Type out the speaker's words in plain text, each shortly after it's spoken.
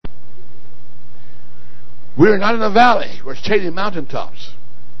We're not in a valley. We're chasing mountaintops.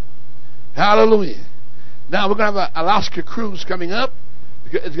 Hallelujah. Now we're going to have an Alaska cruise coming up.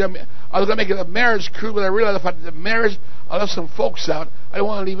 It's going to be, I was going to make it a marriage cruise, but I realized if I did the marriage, I left some folks out. I don't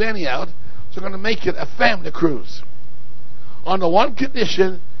want to leave any out. So I'm going to make it a family cruise. On the one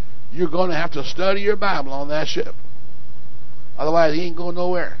condition, you're going to have to study your Bible on that ship. Otherwise, he ain't going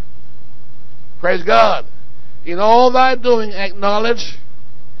nowhere. Praise God. In all thy doing, acknowledge,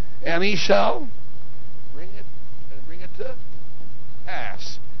 and he shall bring it to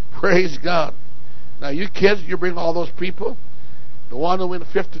pass. Praise God. Now, you kids, you bring all those people. The one who wins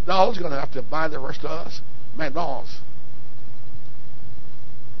 $50 is going to have to buy the rest of us McDonald's.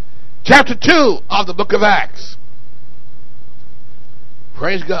 Chapter 2 of the book of Acts.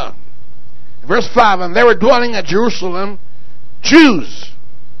 Praise God. Verse 5, and they were dwelling at Jerusalem Jews,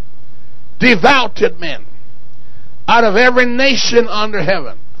 devoted men, out of every nation under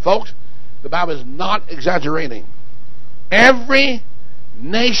heaven. Folks, the Bible is not exaggerating. Every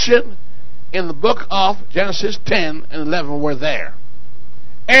nation in the book of Genesis 10 and 11 were there.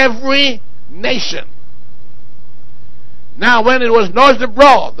 Every nation. Now when it was noised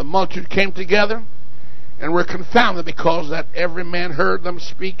abroad, the multitude came together and were confounded, because that every man heard them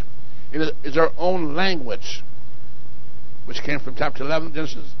speak in their own language, which came from chapter 11 of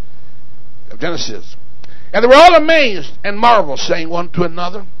Genesis. And they were all amazed and marveled, saying one to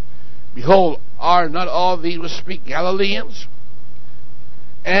another, behold, are not all these which speak Galileans?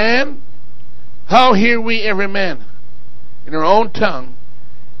 And how hear we every man in our own tongue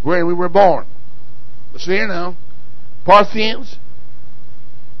where we were born? Listen here now. Parthians,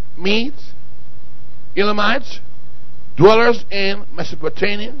 Medes, Elamites, dwellers in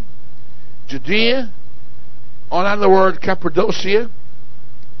Mesopotamia, Judea, on another word, Cappadocia,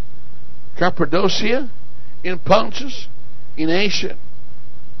 in Pontus, in Asia,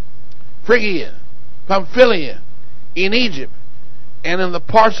 Phrygia, Pamphylia, in Egypt, and in the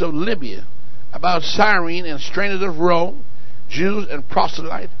parts of Libya, about Cyrene and strangers of Rome, Jews and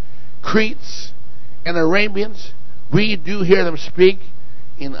proselytes, Cretes and Arabians, we do hear them speak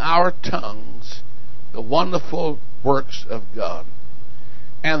in our tongues the wonderful works of God.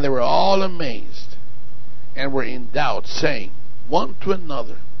 And they were all amazed and were in doubt, saying one to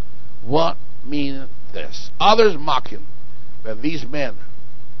another, what meaneth this? Others mocking that these men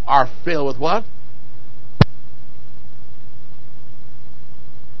are filled with what?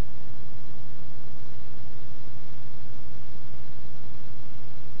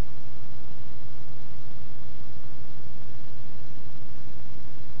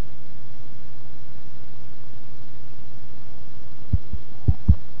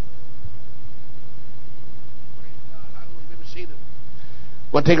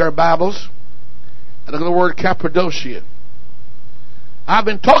 We'll take our Bibles and look at the word Cappadocia. I've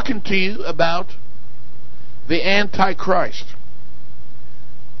been talking to you about the Antichrist.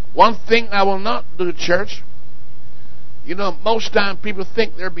 One thing I will not do, church, you know, most time people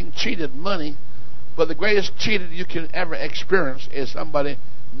think they're being cheated money, but the greatest cheated you can ever experience is somebody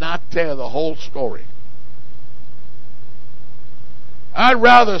not tell the whole story. I'd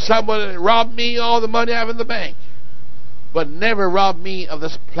rather somebody rob me all the money I have in the bank, but never rob me of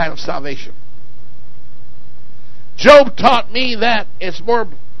this plan of salvation. Job taught me that it's more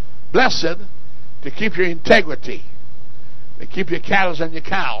blessed to keep your integrity, to keep your cattle and your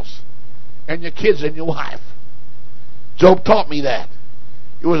cows, and your kids and your wife. Job taught me that.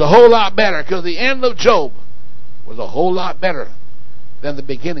 It was a whole lot better, because the end of Job was a whole lot better than the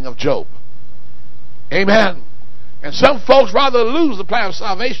beginning of Job. Amen. And some folks rather lose the plan of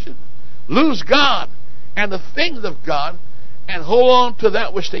salvation, lose God and the things of God, and hold on to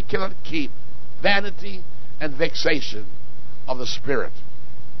that which they cannot keep. Vanity and vexation of the spirit.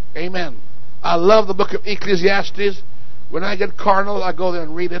 Amen. I love the book of Ecclesiastes. When I get carnal, I go there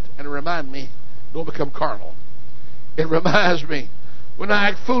and read it and remind me, don't become carnal. It reminds me. When I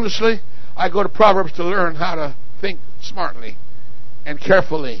act foolishly, I go to Proverbs to learn how to think smartly and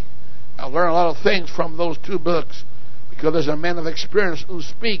carefully. I learn a lot of things from those two books, because there's a man of experience who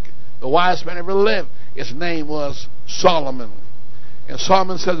speak. The wisest man ever lived. His name was Solomon. And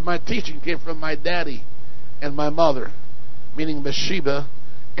Solomon says, my teaching came from my daddy and my mother, meaning Bathsheba,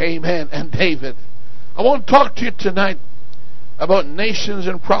 amen, and David. I want to talk to you tonight about nations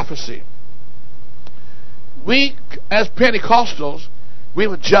and prophecy. We, as Pentecostals, we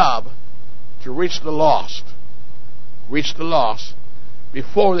have a job to reach the lost. Reach the lost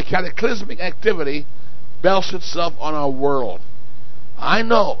before the cataclysmic activity belts itself on our world. I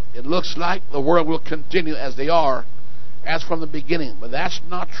know it looks like the world will continue as they are, as from the beginning, but that's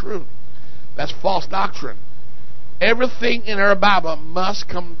not true. That's false doctrine. Everything in our Bible must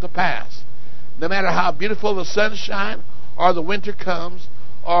come to pass. No matter how beautiful the sunshine or the winter comes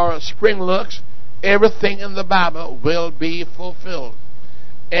or spring looks, everything in the Bible will be fulfilled,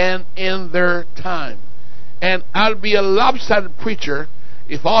 and in their time. And I'd be a lopsided preacher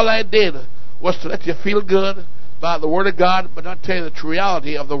if all I did was to let you feel good about the Word of God, but not tell you the true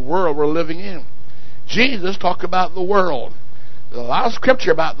reality of the world we're living in. Jesus talked about the world. There's a lot of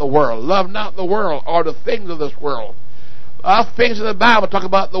scripture about the world. Love not the world or the things of this world. A lot of things in the Bible talk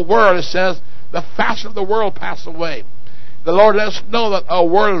about the world. It says, the fashion of the world pass away. The Lord let us know that our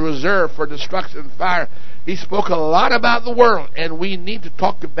world is reserved for destruction and fire. He spoke a lot about the world, and we need to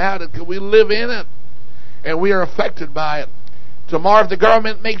talk about it because we live in it, and we are affected by it. Tomorrow, if the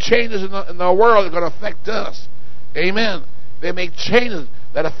government make changes in the world, it's going to affect us. Amen. They make changes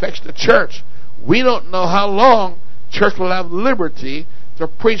that affects the church. We don't know how long church will have liberty to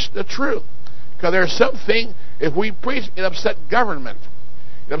preach the truth. Because there's something, if we preach, it upset government.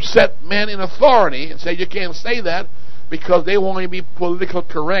 It upset men in authority and say you can't say that because they want to be politically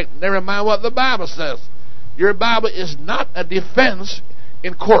correct. Never mind what the Bible says. Your Bible is not a defense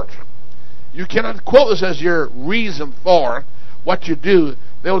in court. You cannot quote this as your reason for what you do.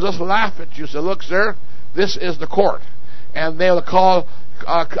 They'll just laugh at you. Say, look, sir, this is the court. And they'll call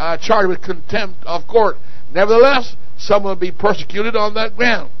charged with contempt of court. Nevertheless, some will be persecuted on that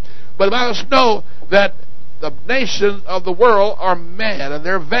ground. But let us know that the nations of the world are mad, and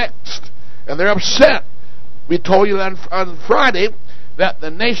they're vexed, and they're upset. We told you on Friday that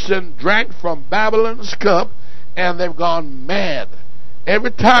the nation drank from Babylon's cup, and they've gone mad.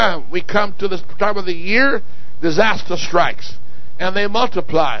 Every time we come to this time of the year, disaster strikes, and they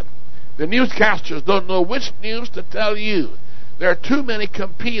multiply. The newscasters don't know which news to tell you. There are too many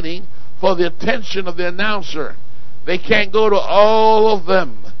competing for the attention of the announcer. They can't go to all of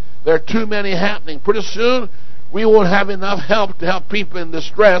them. There are too many happening. Pretty soon, we won't have enough help to help people in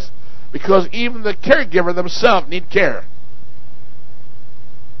distress because even the caregiver themselves need care.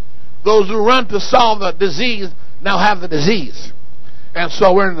 Those who run to solve the disease now have the disease. And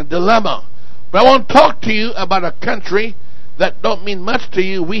so we're in a dilemma. But I want to talk to you about a country that don't mean much to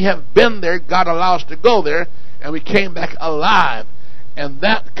you. We have been there. God allowed us to go there. And we came back alive. And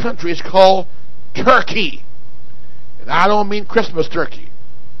that country is called Turkey. And I don't mean Christmas turkey.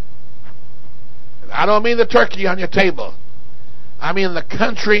 And I don't mean the turkey on your table. I mean the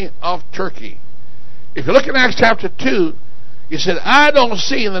country of Turkey. If you look at Acts chapter 2, you said, I don't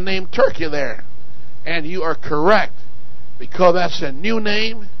see the name Turkey there. And you are correct. Because that's a new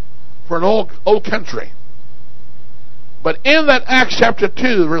name for an old country. But in that Acts chapter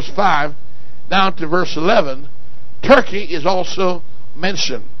 2, verse 5, down to verse 11, Turkey is also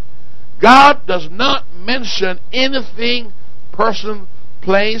mentioned. God does not mention anything, person,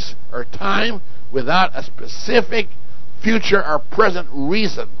 place, or time without a specific future or present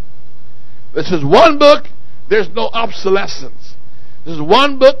reason. This is one book, there's no obsolescence. This is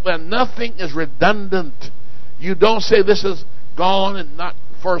one book where nothing is redundant. You don't say this is gone and not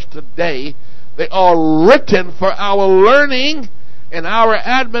for us today. They are written for our learning and our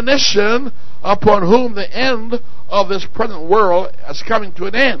admonition, upon whom the end of this present world is coming to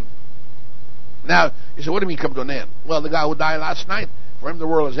an end. Now, you say, what do you mean come to an end? Well, the guy who died last night, for him the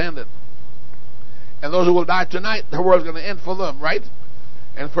world has ended. And those who will die tonight, the world is going to end for them, right?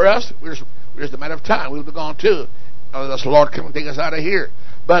 And for us, we're just a matter of time. We'll be gone too, unless the Lord come and take us out of here.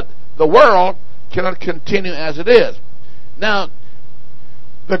 But the world cannot continue as it is. Now,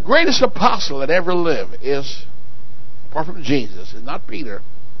 the greatest apostle that ever lived is, apart from Jesus, is not Peter,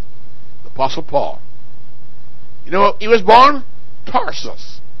 the Apostle Paul. You know, he was born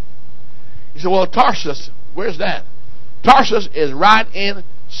Tarsus. He said, well, Tarsus, where's that? Tarsus is right in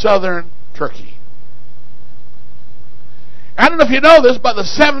southern Turkey. I don't know if you know this, but the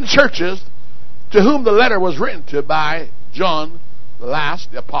 7 churches to whom the letter was written to by John, the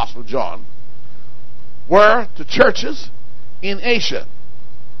Apostle John, were to churches in Asia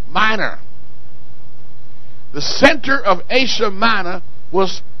Minor. The center of Asia Minor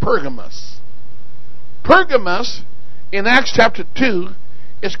was Pergamos. Pergamos, in Acts chapter 2,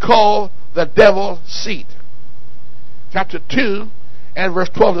 is called the devil's seat. Chapter 2 and verse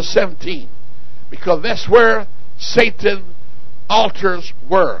 12 to 17. Because that's where Satan's altars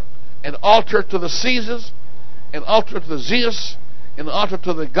were. An altar to the Caesars, an altar to Zeus, an altar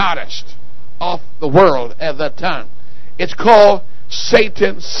to the goddess of the world at that time. It's called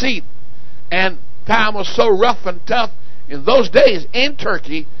Satan's seat. And time was so rough and tough in those days in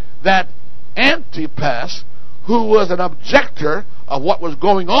Turkey that Antipas, who was an objector of what was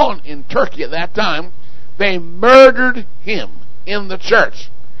going on in Turkey at that time, they murdered him in the church.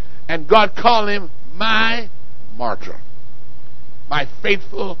 And God called him my martyr, my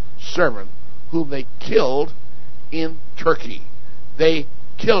faithful servant, whom they killed in Turkey. They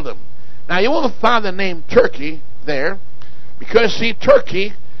killed him. Now you won't find the name Turkey there, because see,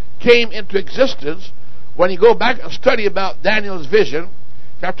 Turkey came into existence when you go back and study about Daniel's vision,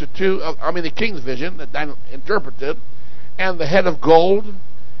 chapter 2, the king's vision that Daniel interpreted, and the head of gold,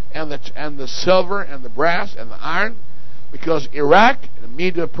 and the silver, and the brass, and the iron, because Iraq, and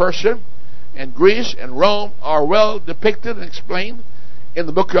Media Persia, and Greece, and Rome are well depicted and explained in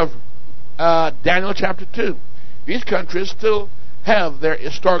the book of Daniel chapter 2. These countries still have their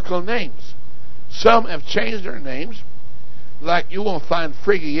historical names. Some have changed their names, like you won't find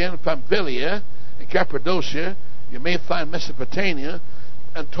Phrygia and Pamphylia and Cappadocia. You may find Mesopotamia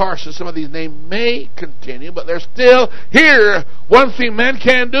and Tarsus. Some of these names may continue, but they're still here. One thing man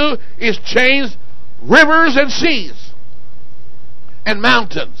can do is change rivers and seas and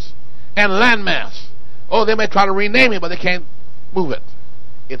mountains and landmass. Oh, they may try to rename it, but they can't move it.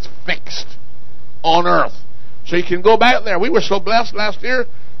 It's fixed on earth. So you can go back there. We were so blessed last year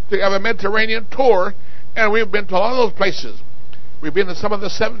to have a Mediterranean tour, and we've been to all those places. We've been to some of the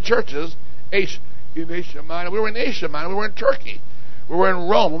 7 churches in Asia Minor. We were in Asia Minor. We were in Turkey. We were in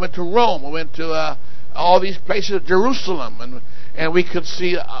Rome. We went to Rome. We went to all these places, Jerusalem, and we could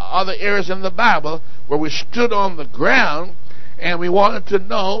see other areas in the Bible where we stood on the ground, and we wanted to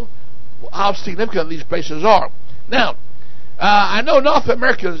know how significant these places are. Now, I know North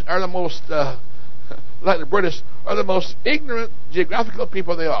Americans are the most, like the British, are the most ignorant geographical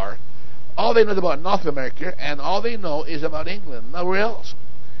people they are. All they know is about North America, and all they know is about England, nowhere else.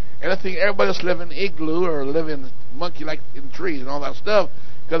 And I think everybody else live in igloo or live in monkey-like in trees and all that stuff,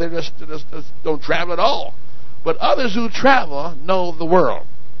 because they just don't travel at all. But others who travel know the world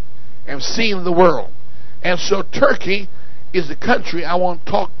and seen the world. And so Turkey is the country I want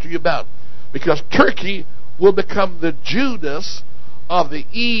to talk to you about, because Turkey will become the Judas of the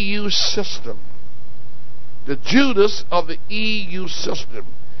EU system. The Judas of the EU system.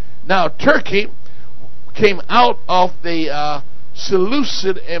 Now, Turkey came out of the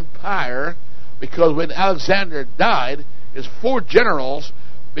Seleucid Empire, because when Alexander died, his 4 generals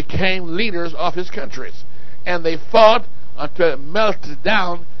became leaders of his countries. And they fought until it melted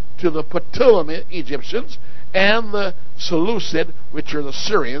down to the Ptolemaic Egyptians and the Seleucid, which are the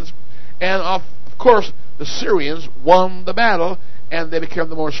Syrians. And of course, the Syrians won the battle, and they became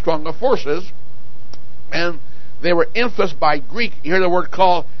the more stronger forces. And they were influenced by Greek. You hear the word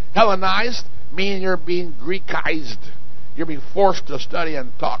called Hellenized, meaning you're being Greekized. You're being forced to study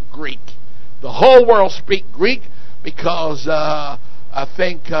and talk Greek. The whole world speak Greek because I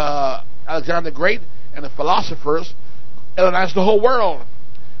think Alexander the Great and the philosophers Hellenized the whole world,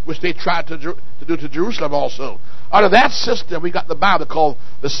 which they tried to do to Jerusalem also. Out of that system, we got the Bible called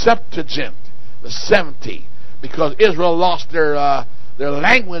the Septuagint, the 70, because Israel lost their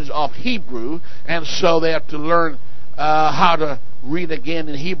language of Hebrew, and so they had to learn how to read again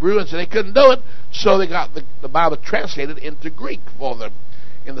in Hebrew, and so they couldn't do it, so they got the Bible translated into Greek for them.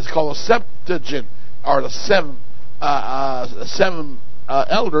 And it's called the Septuagint, or the seven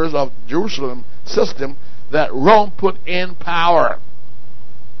elders of Jerusalem system that Rome put in power.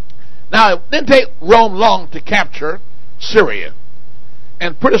 Now, it didn't take Rome long to capture Syria,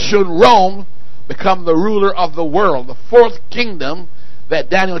 and pretty soon Rome become the ruler of the world, the 4th kingdom that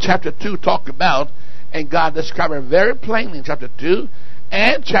Daniel chapter 2 talked about, and God described it very plainly in chapter 2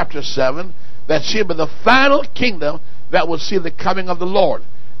 and chapter 7, that she would be the final kingdom that would see the coming of the Lord.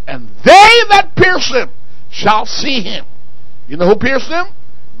 And they that pierce him shall see him. You know who pierced him?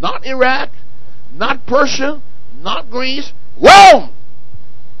 Not Iraq, not Persia, not Greece, Rome.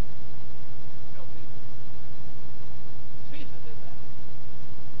 Caesar did that.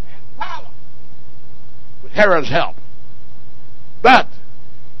 And power. With Herod's help. But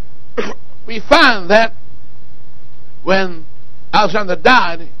we find that when Alexander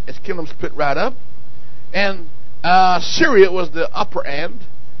died, his kingdom split right up, and Syria was the upper end.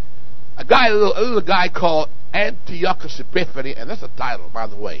 A little guy called Antiochus Epiphanes, and that's a title, by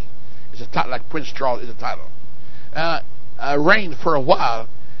the way. It's a title like Prince Charles is a title. Reigned for a while,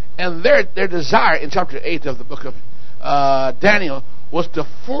 and their desire in chapter 8 of the book of Daniel was to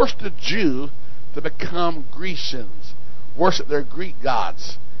force the Jew to become Grecians, worship their Greek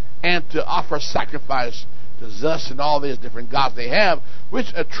gods, and to offer sacrifice to Zeus and all these different gods they have, which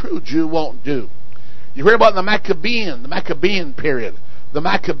a true Jew won't do. You hear about the Maccabean period. The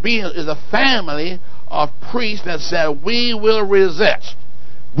Maccabeans is a family of priests that said, we will resist.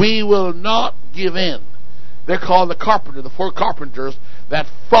 We will not give in. They're called the carpenter, the 4 carpenters that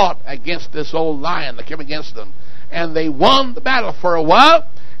fought against this old lion that came against them. And they won the battle for a while,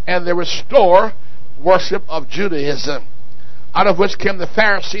 and they restore worship of Judaism. out of which came the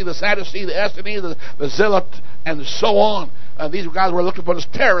Pharisee, the Sadducee, the Essene, the Zealot, and so on. These guys were looked upon as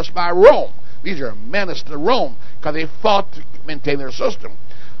terrorists by Rome. These are a menace to Rome because they fought to maintain their system.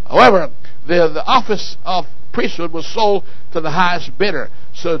 However, the office of priesthood was sold to the highest bidder.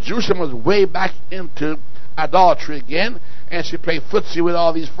 So Jerusalem was way back into idolatry again, and she played footsie with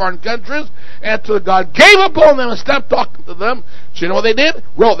all these foreign countries until God gave up on them and stopped talking to them. So you know what they did?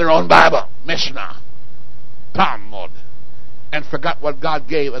 Wrote their own Bible, Mishnah, Talmud, and forgot what God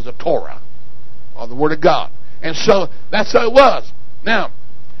gave as a Torah, or the Word of God. And so that's how it was. Now,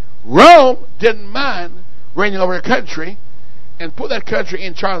 Rome didn't mind reigning over a country and put that country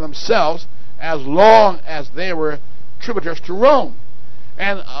in charge of themselves as long as they were tributaries to Rome.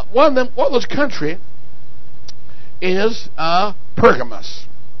 And one of those countries is Pergamos.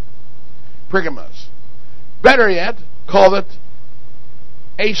 Pergamos. Better yet, call it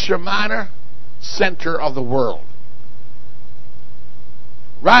Asia Minor, center of the world.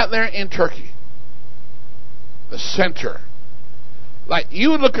 Right there in Turkey. The center. Like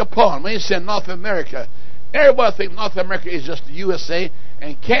you look upon, when you say North America, everybody thinks North America is just the USA,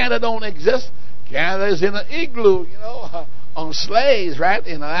 and Canada don't exist. Canada is in an igloo, on sleighs, right,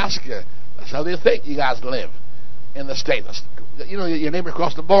 in Alaska. That's how they think you guys live in the States. Your neighbor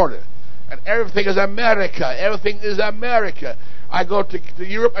across the border. And everything is America. Everything is America. I go to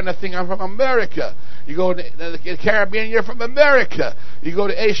Europe and I think I'm from America. You go to the Caribbean, you're from America. You go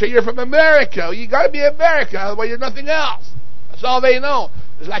to Asia, you're from America. You got to be America, otherwise you're nothing else. That's all they know.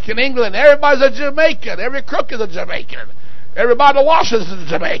 It's like in England, everybody's a Jamaican. Every crook is a Jamaican. Everybody that washes is a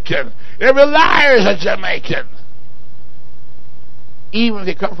Jamaican. Every liar is a Jamaican. Even if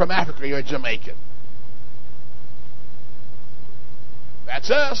you come from Africa, you're a Jamaican. That's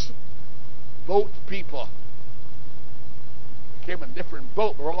us. Boat people. We came in different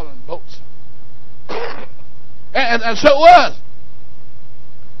boats. We're all in boats. and so it was.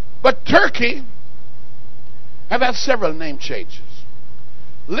 But Turkey have had several name changes.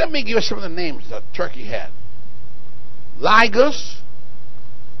 Let me give you some of the names that Turkey had. Lygos,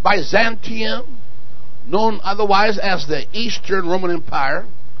 Byzantium, known otherwise as the Eastern Roman Empire,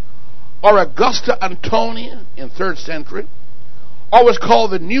 or Augusta Antonia in 3rd century, or was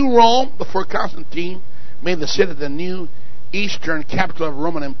called the New Rome before Constantine made the city the new eastern capital of the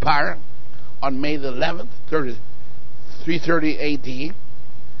Roman Empire on May the 11th, 330 AD.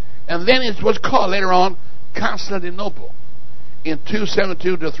 And then it was called later on Constantinople in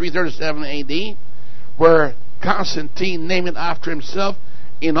 272 to 337 AD, where Constantine named it after himself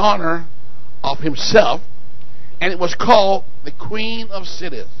in honor of himself, and it was called the Queen of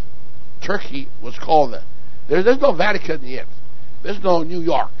Cities. Turkey was called that. There's no Vatican yet. There's no New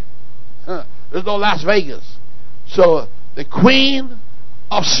York. There's no Las Vegas. So the Queen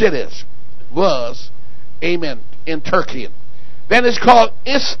of Cities was, amen, in Turkey. Then it's called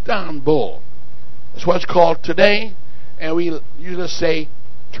Istanbul. That's what it's called today, and we usually say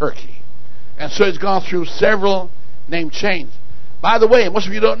Turkey. And so it's gone through several name changes. By the way, most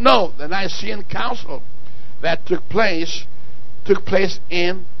of you don't know, the Nicene Council that took place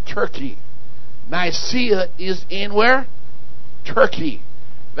in Turkey. Nicaea is in where? Turkey.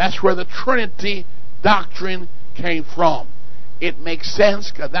 That's where the Trinity doctrine came from. It makes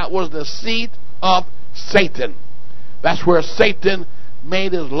sense because that was the seat of Satan. That's where Satan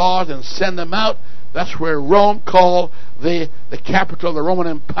made his laws and sent them out. That's where Rome called the capital of the Roman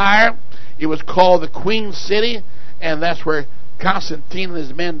Empire. It was called the Queen City, and that's where Constantine and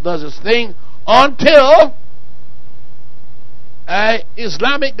his men does his thing until an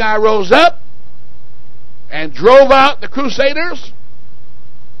Islamic guy rose up and drove out the Crusaders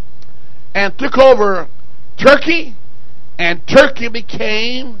and took over Turkey, and Turkey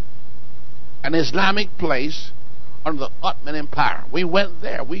became an Islamic place under the Ottoman Empire. We went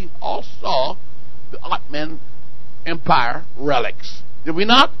there. We all saw the Ottoman Empire relics. Did we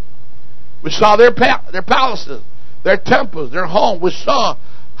not? We saw their palaces, their temples, their homes. We saw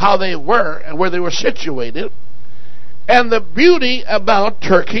how they were and where they were situated. And the beauty about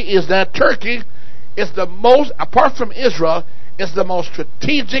Turkey is that Turkey is the most, apart from Israel, is the most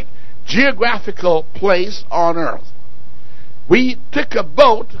strategic geographical place on earth. We took a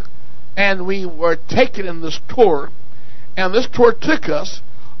boat and we were taken in this tour, and this tour took us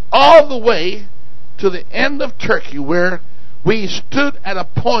all the way to the end of Turkey, where we stood at a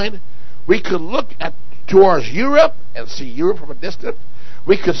point we could look towards Europe and see Europe from a distance.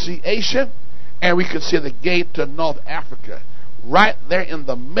 We could see Asia, and we could see the gate to North Africa. Right there in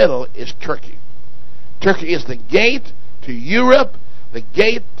the middle is Turkey. Turkey is the gate to Europe, the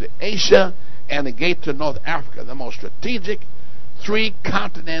gate to Asia, and the gate to North Africa, the most strategic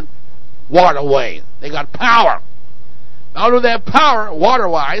 3-continent waterway. They got power. Not only do they have power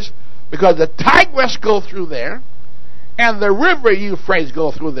water-wise, because the Tigris go through there, and the river Euphrates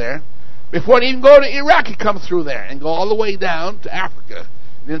go through there. Before they even go to Iraq, it comes through there and go all the way down to Africa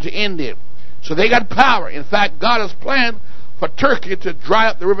and into India. So they got power. In fact, God has planned for Turkey to dry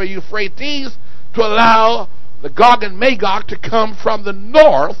up the river Euphrates to allow the Gog and Magog to come from the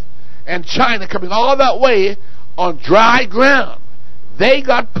north, and China coming all that way on dry ground. They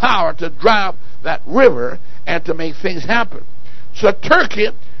got power to dry up that river and to make things happen. So Turkey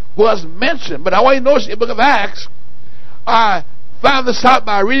was mentioned. But I want you to notice in the book of Acts, I found this out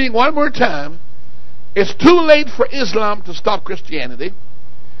by reading one more time. It's too late for Islam to stop Christianity.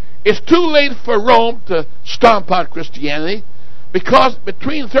 It's too late for Rome to stomp out Christianity, because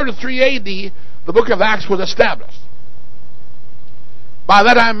between 33 A.D., the book of Acts was established. By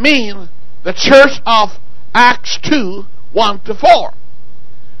that I mean the church of Acts 2, 1-4.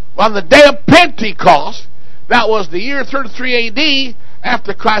 On the day of Pentecost, that was the year 33 A.D.,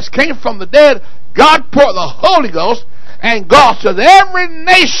 after Christ came from the dead, God poured the Holy Ghost, and God said every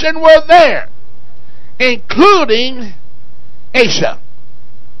nation were there, including Asia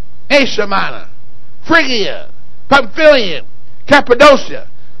Minor, Phrygia, Pamphylia, Cappadocia,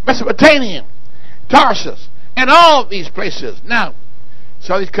 Mesopotamia, Tarsus, and all these places. Now,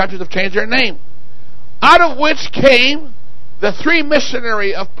 some of these countries have changed their name, out of which came the three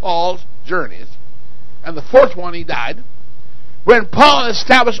missionary of Paul's journeys, and the fourth one he died, when Paul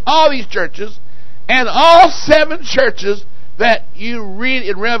established all these churches, and all 7 churches that you read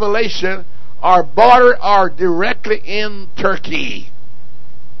in Revelation are directly in Turkey.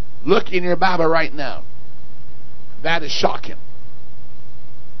 Look in your Bible right now. That is shocking.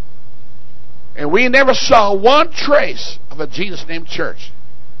 And we never saw one trace of a Jesus-named church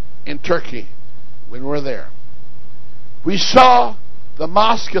in Turkey when we were there. We saw the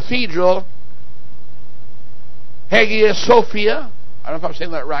mosque cathedral, Hagia Sophia. I don't know if I'm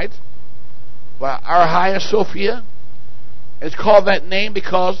saying that right. But our Hagia Sophia. It's called that name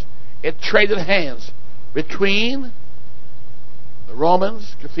because it traded hands between the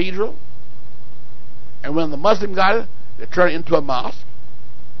Romans cathedral, and when the Muslim got it, they turned it into a mosque,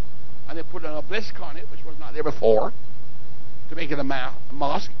 and they put an obelisk on it, which was not there before, to make it a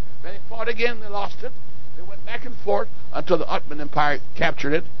mosque. Then they fought again, they lost it. They went back and forth until the Ottoman Empire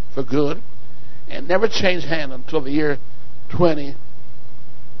captured it for good, and never changed hand until the year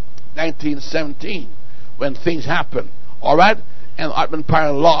 1917, when things happened. All right? And the Ottoman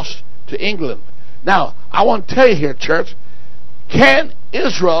Empire lost to England. Now, I want to tell you here, church, can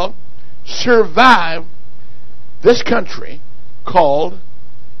Israel survive this country called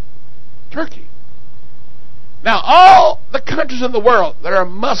Turkey? Now, all the countries in the world that are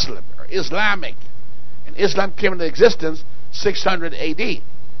Muslim or Islamic, and Islam came into existence 600 A.D.,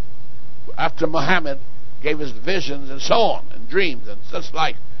 after Muhammad gave his visions and so on, and dreams and such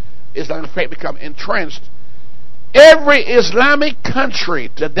like, Islamic faith become entrenched. Every Islamic country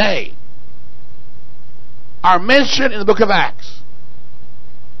today are mentioned in the book of Acts.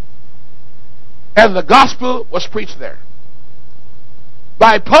 And the gospel was preached there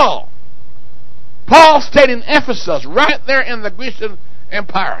by Paul. Paul stayed in Ephesus, right there in the Grecian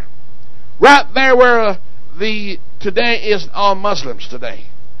Empire, right there where today is all Muslims today,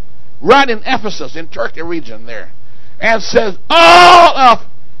 right in Ephesus, in Turkey region there, and says all of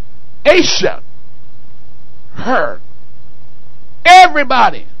Asia heard.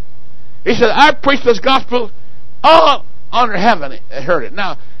 Everybody. He said, I preached this gospel, all under heaven heard it.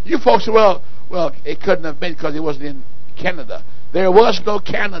 Now, you folks say, well, it couldn't have been because it wasn't in Canada. There was no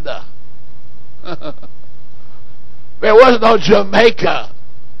Canada. There was no Jamaica.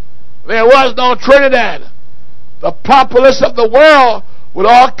 There was no Trinidad. The populace of the world would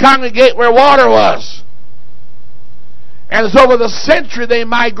all congregate where water was. And so over the century they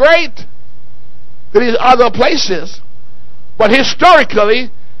migrate to these other places. But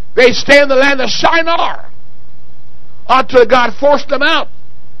historically, they stay in the land of Shinar until God forced them out.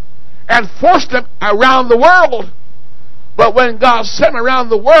 And forced them around the world. But when God sent them around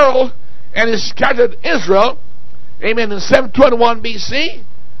the world and He scattered Israel, amen, in 721 BC,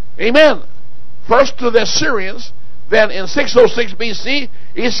 amen, first to the Assyrians, then in 606 BC,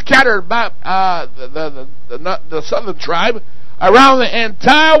 He scattered the southern tribe around the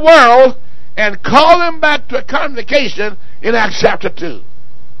entire world and called them back to a convocation in Acts chapter 2.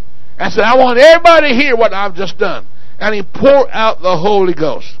 And said, I want everybody to hear what I've just done. And He poured out the Holy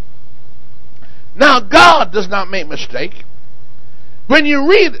Ghost. Now, God does not make mistake. When you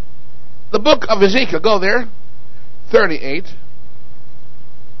read the book of Ezekiel, go there, 38,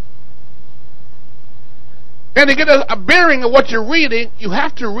 and to get a bearing of what you're reading, you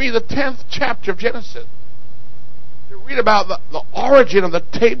have to read the 10th chapter of Genesis. to read about the origin of the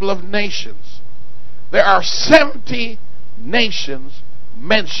table of nations, there are 70 nations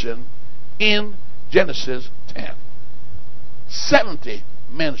mentioned in Genesis 10. 70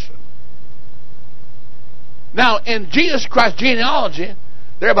 mentioned. Now, in Jesus Christ's genealogy,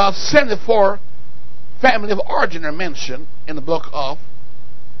 there are about 74 family of origin are mentioned in the book of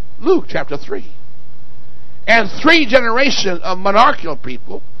Luke chapter 3. And 3 generations of monarchical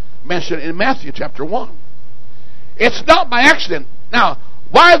people mentioned in Matthew chapter 1. It's not by accident. Now,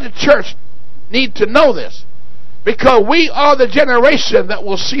 why does the church need to know this? Because we are the generation that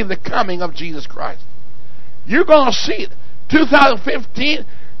will see the coming of Jesus Christ. You're going to see it. 2015,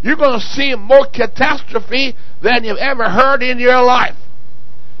 you're going to see more catastrophe than you've ever heard in your life.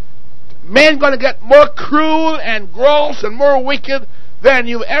 Men going to get more cruel and gross and more wicked than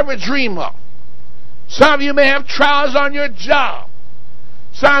you've ever dreamed of. Some of you may have trials on your job.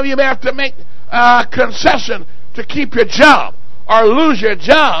 Some of you may have to make a concession to keep your job or lose your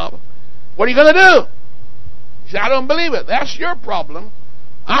job. What are you going to do? You say, I don't believe it. That's your problem.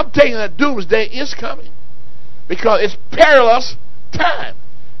 I'm telling you that doomsday is coming. Because it's perilous time.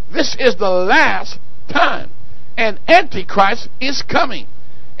 This is the last time. And Antichrist is coming.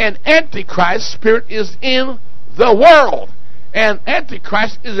 And Antichrist's spirit is in the world. And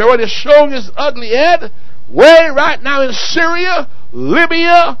Antichrist is already showing his ugly head way right now in Syria,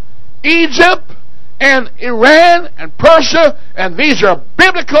 Libya, Egypt, and Iran, and Persia. And these are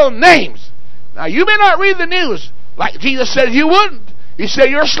biblical names. Now, you may not read the news like Jesus said you wouldn't. He said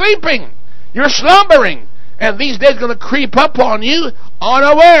you're sleeping. You're slumbering. And these days are going to creep up on you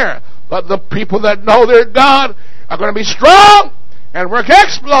unaware. But the people that know their God are going to be strong and work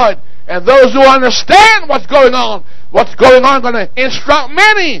exploit. And those who understand what's going on are going to instruct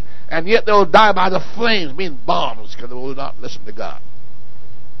many. And yet they will die by the flames, being bombs, because they will not listen to God.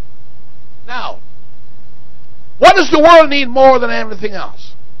 Now, what does the world need more than everything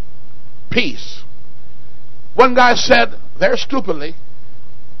else? Peace. One guy said, very stupidly,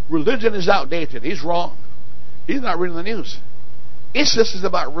 religion is outdated. He's wrong. He's not reading the news. ISIS is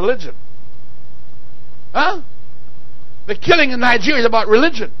about religion. Huh? The killing in Nigeria is about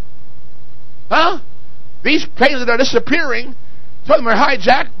religion. Huh? These planes that are disappearing, some of them are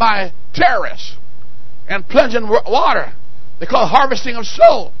hijacked by terrorists and plunging water. They call it harvesting of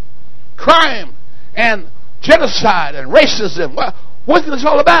soul. Crime and genocide and racism. What's this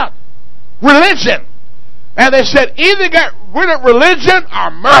all about? Religion. And they said either get rid of religion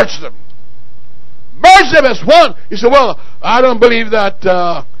or merge them. Merge them as one. You say, well, I don't believe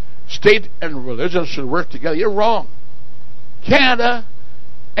that state and religion should work together. You're wrong. Canada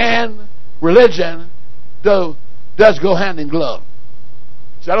and religion does go hand in glove.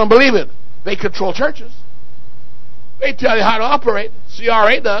 So I don't believe it. They control churches. They tell you how to operate.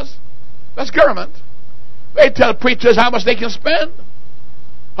 CRA does. That's government. They tell preachers how much they can spend,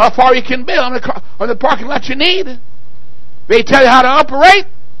 how far you can build on the parking lot you need. They tell you how to operate.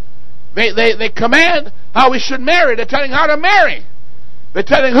 They command how we should marry. They're telling how to marry. They're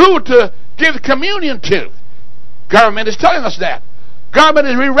telling who to give communion to. Government is telling us that. Government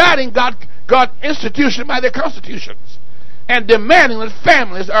is rewriting God's institution by their constitutions and demanding that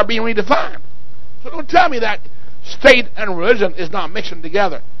families are being redefined. So don't tell me that state and religion is not mixing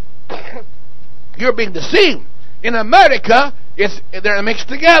together. You're being deceived. In America, they're mixed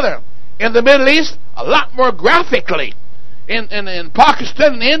together. In the Middle East, a lot more graphically. In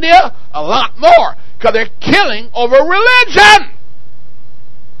Pakistan and India, a lot more. Because they're killing over religion.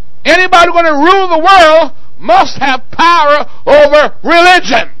 Anybody going to rule the world must have power over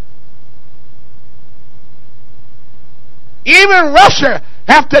religion. Even Russia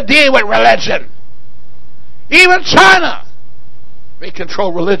have to deal with religion. Even China. They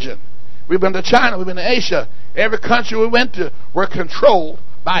control religion. We've been to China. We've been to Asia. Every country we went to were controlled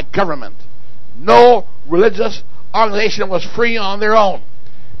by government. No religious organization was free on their own.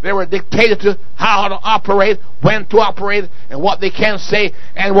 They were dictated to how to operate, when to operate, and what they can say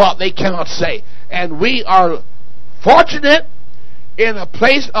and what they cannot say. And we are fortunate in a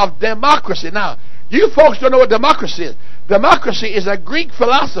place of democracy. Now, you folks don't know what democracy is. Democracy is a Greek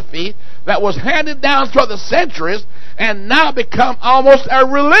philosophy that was handed down throughout the centuries and now become almost a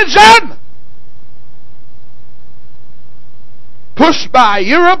religion. Pushed by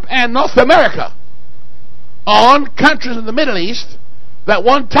Europe and North America on countries in the Middle East that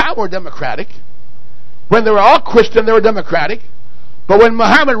one time were democratic. When they were all Christian, they were democratic. But when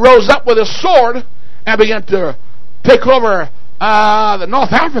Muhammad rose up with a sword and began to take over the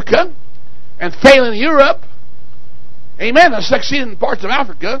North Africa and fail in Europe, amen, and succeed in parts of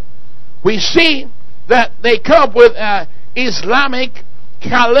Africa, we see that they come up with an Islamic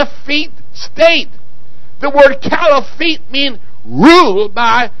caliphate state The word caliphate means ruled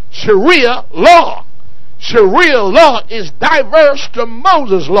by Sharia law. Sharia law is diverse to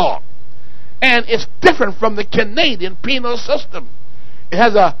Moses' law. And it's different from the Canadian penal system. It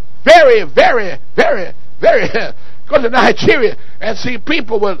has a very, very, very, very... Go to Nigeria and see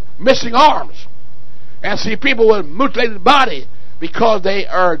people with missing arms. And see people with mutilated body because they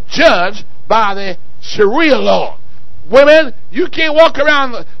are judged by the Sharia law. Women, you can't walk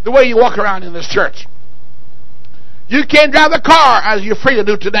around the way you walk around in this church. You can't drive the car as you're free to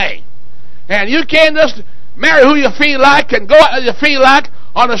do today. And you can't just marry who you feel like and go out as you feel like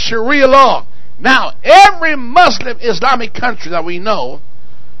on a Sharia law. Now, every Muslim Islamic country that we know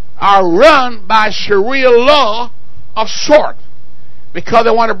are run by Sharia law of sort because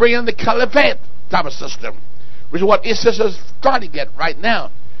they want to bring in the caliphate type of system, which is what ISIS is starting to get right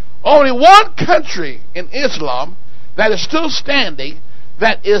now. Only one country in Islam that is still standing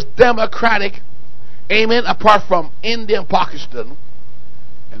that is democratic, amen, apart from India and Pakistan,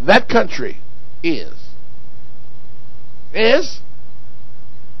 and that country is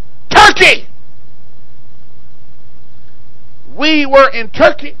Turkey. We were in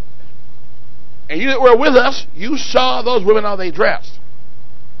Turkey, and you that were with us, you saw those women how they dressed.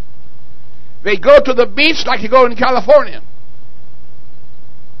 They go to the beach like you go in California.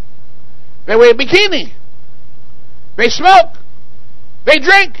 They wear a bikini. They smoke. They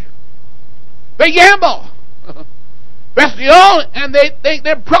drink. They gamble. That's the only, and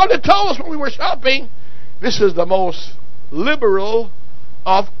they probably told us when we were shopping, this is the most liberal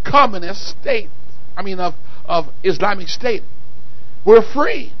of communist state. I mean of Islamic state. We're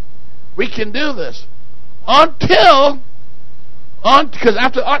free. We can do this. Because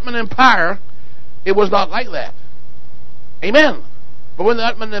after the Ottoman Empire, it was not like that. Amen. But when the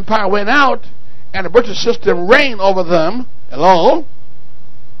Ottoman Empire went out and the British system reigned over them,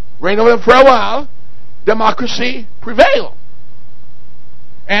 reigned over them for a while, democracy prevailed.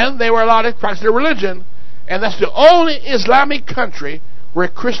 And they were allowed to practice their religion. And that's the only Islamic country where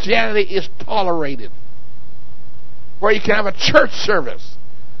Christianity is tolerated. Where you can have a church service.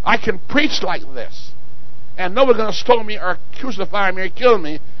 I can preach like this. And nobody's going to stone me or crucify me or kill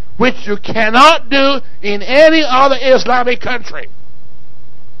me, which you cannot do in any other Islamic country.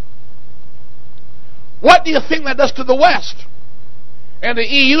 What do you think that does to the West and the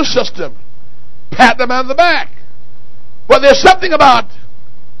EU system? Pat them on the back. But there's something about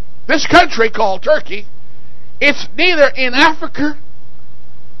this country called Turkey. It's neither in Africa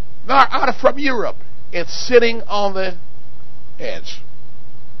nor out from Europe. It's sitting on the edge.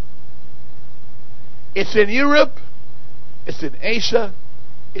 It's in Europe. It's in Asia.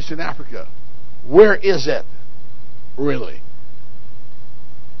 It's in Africa. Where is it, really?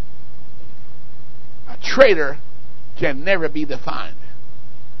 A traitor can never be defined.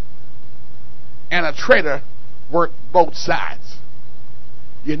 And a traitor works both sides.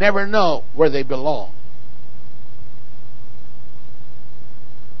 You never know where they belong.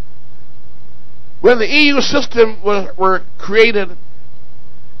 When the EU system were created,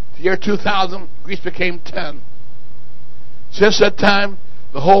 the year 2000, Greece became 10. Since that time,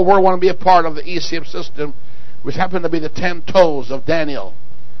 the whole world wanted to be a part of the ECM system, which happened to be the 10 toes of Daniel,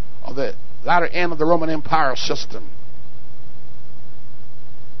 of the latter end of the Roman Empire system.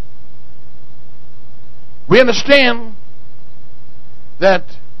 We understand that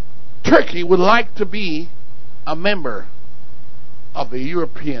Turkey would like to be a member of the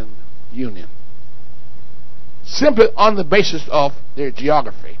European Union, simply on the basis of their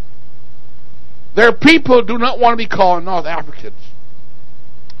geography. Their people do not want to be called North Africans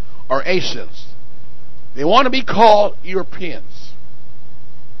or Asians. They want to be called Europeans.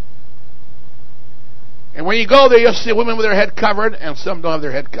 And when you go there, you'll see women with their head covered, and some don't have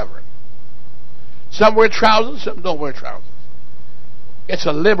their head covered. Some wear trousers, some don't wear trousers. It's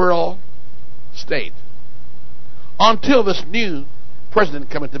a liberal state. Until this new president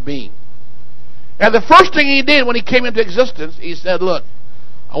came into being. And the first thing he did when he came into existence, he said, look,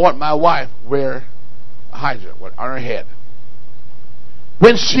 I want my wife to wear a hijab on her head.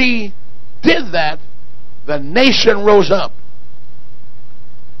 When she did that, the nation rose up.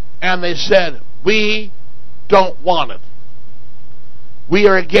 And they said, we don't want it. We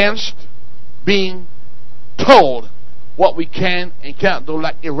are against being told what we can and can't do,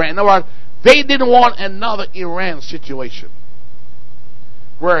 like Iran. In other words, they didn't want another Iran situation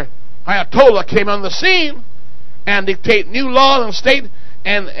where Ayatollah came on the scene and dictate new law and state,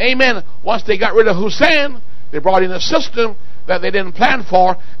 and amen, once they got rid of Hussein, they brought in a system that they didn't plan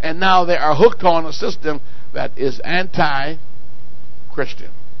for, and now they are hooked on a system that is anti-Christian.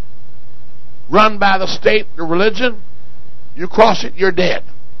 Run by the state, the religion, you cross it, you're dead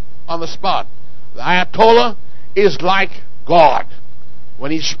on the spot. The Ayatollah is like God.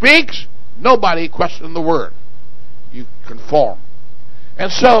 When he speaks, nobody questions the word. You conform.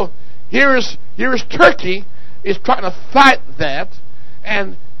 And so here's Turkey is trying to fight that,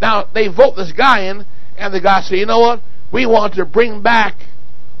 and now they vote this guy in, and the guy said, you know what? We want to bring back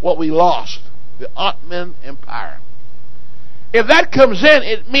what we lost, the Ottoman Empire. If that comes in,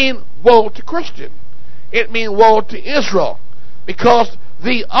 it means woe to Christian. It means woe to Israel, because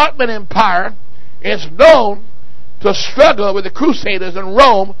the Ottoman Empire is known to struggle with the Crusaders in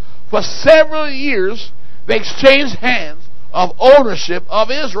Rome for several years. They exchanged hands of ownership of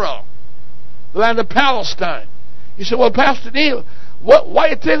Israel, the land of Palestine. You say, well, Pastor Neil, why are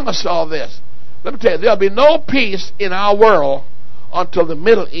you telling us all this? Let me tell you, there'll be no peace in our world until the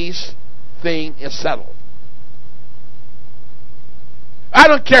Middle East thing is settled. I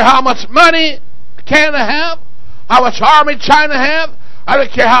don't care how much money Canada have, how much army China have. I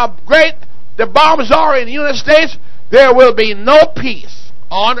don't care how great the bombs are in the United States. There will be no peace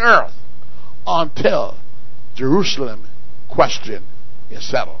on earth until Jerusalem question is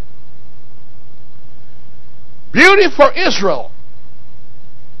settled. Beauty for Israel.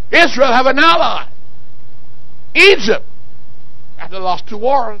 Israel have an ally. Egypt, after they lost 2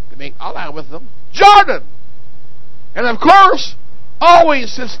 wars, they make ally with them. Jordan. And of course,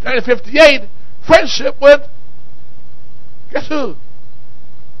 always since 1958, friendship with, guess who?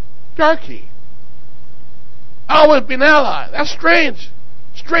 Turkey. Always been ally. That's strange.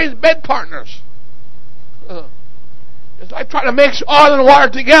 Strange bed partners. It's like trying to mix oil and water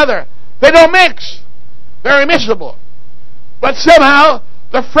together. They don't mix. They're immiscible. But somehow,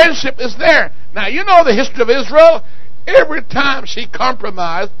 the friendship is there. Now, you know the history of Israel. Every time she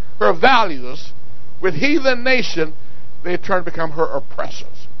compromised her values with heathen nation, they turned to become her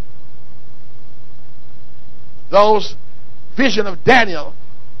oppressors. Those vision of Daniel,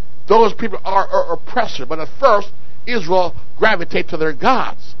 those people are her oppressor. But at first, Israel gravitated to their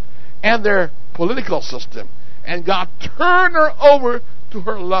gods and their political system. And God turned her over to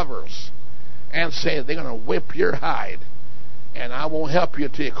her lovers and said, they're going to whip your hide, and I won't help you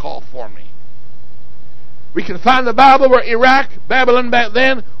until you call for me. We can find the Bible where Iraq, Babylon back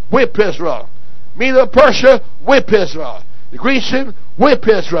then, whip Israel. Medo-Persia, whip Israel. The Grecian, whip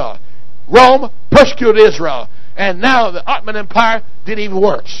Israel. Rome, persecuted Israel. And now the Ottoman Empire did even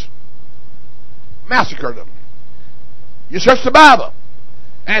worse. Massacred them. You search the Bible.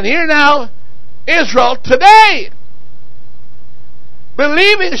 And here now, Israel today,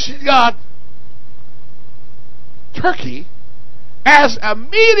 believing she's got Turkey as a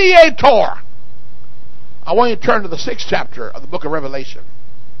mediator. I want you to turn to the 6th chapter of the book of Revelation.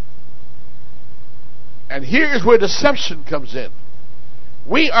 And here's where deception comes in.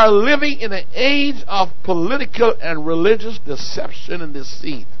 We are living in an age of political and religious deception and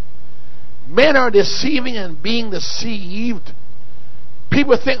deceit. Men are deceiving and being deceived.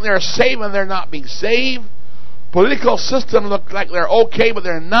 People think they're saved and they're not being saved. Political systems look like they're okay, but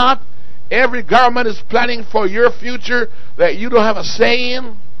they're not. Every government is planning for your future that you don't have a say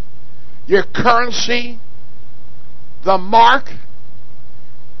in. Your currency, the mark,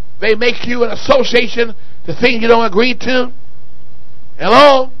 they make you an association to things you don't agree to.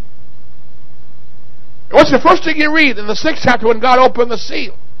 Hello? What's the first thing you read in the 6th chapter when God opened the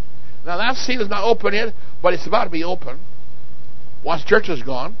seal? Now that seal is not open yet, but it's about to be open once church is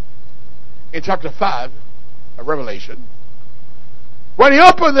gone. In chapter 5 of Revelation, when he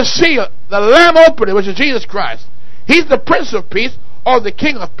opened the seal, the Lamb opened it, which is Jesus Christ. He's the Prince of Peace, or the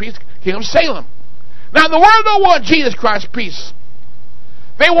King of Peace, King of Salem. Now the world don't want Jesus Christ's peace.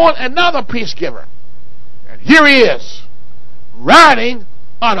 They want another peace giver. And here he is, riding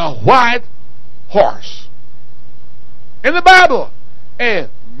on a white horse. In the Bible, a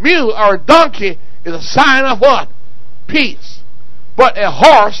mule or a donkey is a sign of what? Peace. But a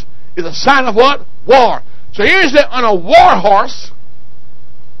horse is a sign of what? War. So here's it on a war horse.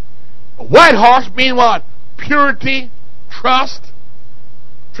 A white horse means what? Purity, trust,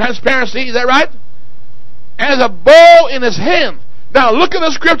 transparency. Is that right? And has a bow in his hand. Now look at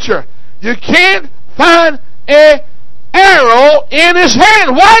the scripture. You can't find an arrow in his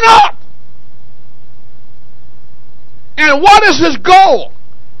hand. Why not? And what is his goal?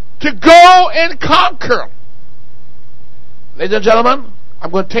 To go and conquer. Ladies and gentlemen,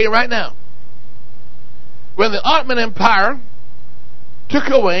 I'm going to tell you right now. When the Ottoman Empire took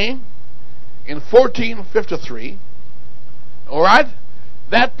away in 1453, all right,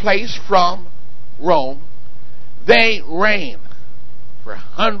 that place from Rome, they reigned for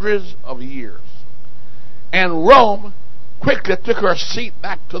hundreds of years. And Rome quickly took her seat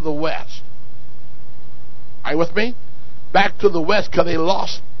back to the west. Are you with me? Back to the west, because they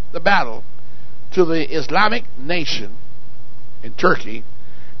lost the battle. to the Islamic nation in Turkey,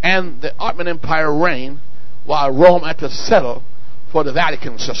 and the Ottoman Empire reigned while Rome had to settle for the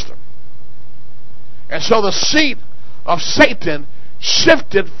Vatican system. And so the seat of Satan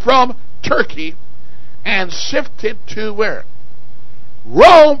shifted from Turkey and shifted to where?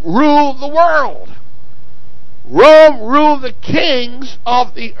 Rome ruled the world. Rome ruled the kings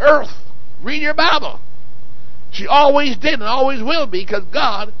of the earth. Read your Bible. She always did and always will be, because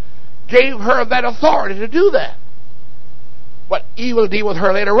God gave her that authority to do that. But he will deal with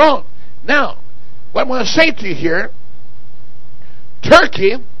her later on. Now, what I'm going to say to you here,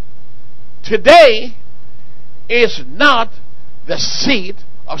 Turkey today is not the seat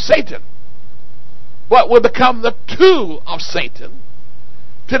of Satan, but will become the tool of Satan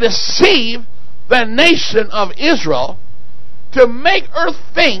to deceive the nation of Israel, to make her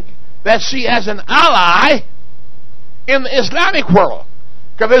think that she has an ally in the Islamic world.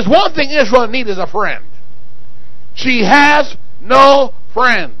 Because there's one thing Israel needs, is a friend. She has no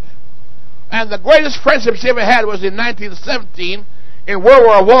friend. And the greatest friendship she ever had was in 1917 in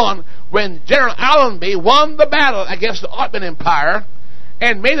World War I, when General Allenby won the battle against the Ottoman Empire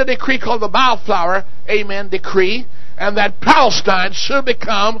and made a decree called the Bellflower, amen, decree, and that Palestine should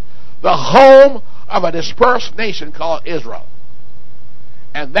become the home of a dispersed nation called Israel.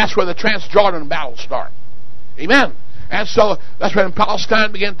 And that's where the Transjordan battle started. Amen. And so that's when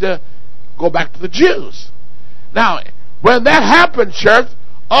Palestine began to go back to the Jews. Now, when that happened, church,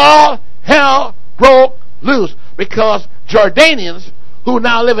 all hell broke loose, because Jordanians, who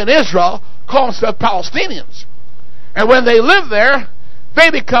now live in Israel, call themselves Palestinians. And when they live there,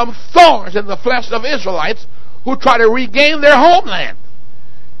 they become thorns in the flesh of Israelites who try to regain their homeland.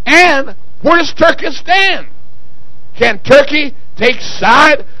 And where does Turkey stand? Can Turkey take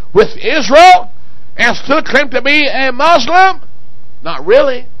side with Israel and still claim to be a Muslim? Not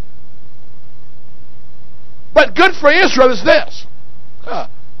really. But good for Israel is this.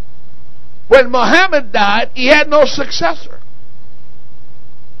 When Muhammad died, he had no successor.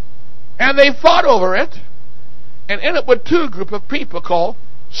 And they fought over it and ended up with two groups of people called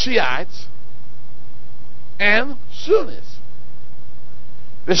Shiites and Sunnis.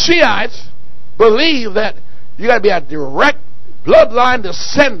 The Shiites believe that you got to be a direct bloodline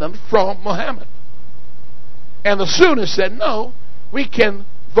descendant from Muhammad. And the Sunnis said, no, we can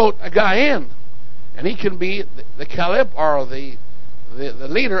vote a guy in, and he can be the caliph or the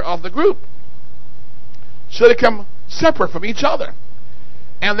leader of the group. So they come separate from each other.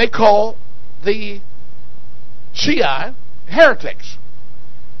 And they call the Shia heretics.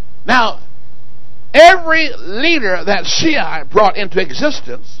 Now, every leader that Shia brought into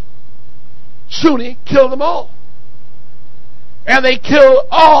existence, Sunni killed them all. And they killed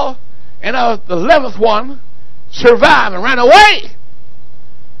all, and the 11th one survived and ran away.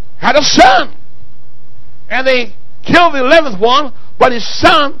 Had a son. And they killed the 11th one, but his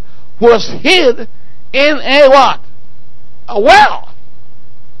son was hid in a what? A well.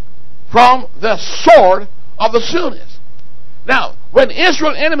 From the sword of the Sunnis. Now, when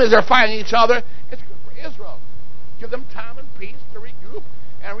Israel enemies are fighting each other, it's good for Israel. Give them time and peace to regroup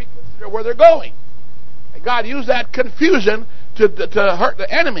and reconsider where they're going. And God used that confusion to hurt the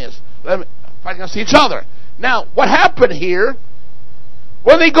enemies, fighting against each other. Now, what happened here,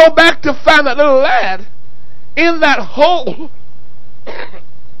 when they go back to find that little lad in that hole,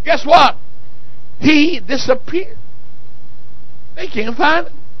 guess what? He disappeared. They can't find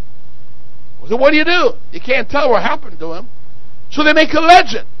him. So what do? You can't tell what happened to him. So they make a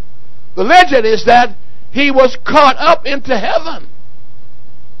legend. The legend is that he was caught up into heaven.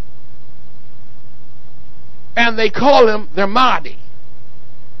 And they call him their Mahdi.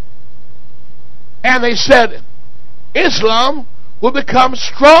 And they said, Islam will become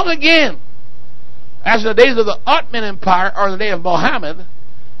strong again, as in the days of the Ottoman Empire or in the day of Muhammad,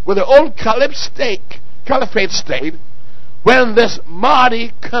 with their own caliphate state, when this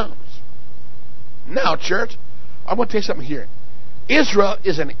Mahdi comes. Now, church, I'm going to tell you something here. Israel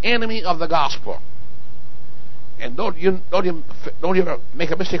is an enemy of the gospel. And don't you ever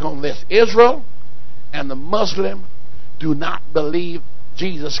make a mistake on this. Israel and the Muslim do not believe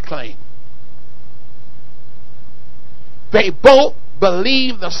Jesus' claim. They both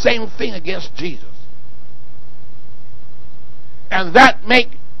believe the same thing against Jesus. And that make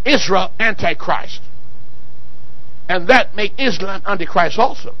Israel Antichrist. And that make Islam Antichrist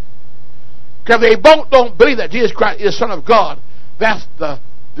also. Because they both don't believe that Jesus Christ is the Son of God. That's the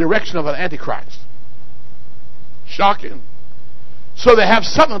direction of an Antichrist. Shocking. So they have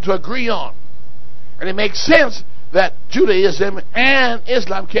something to agree on. And it makes sense that Judaism and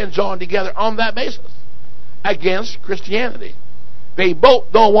Islam can join together on that basis against Christianity. They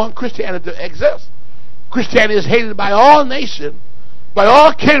both don't want Christianity to exist. Christianity is hated by all nations, by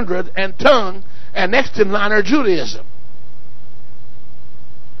all kindred and tongue, and next in line are Judaism.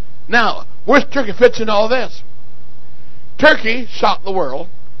 Now, where's Turkey fits in all this? Turkey shocked the world.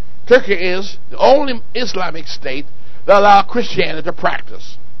 Turkey is the only Islamic state that allows Christianity to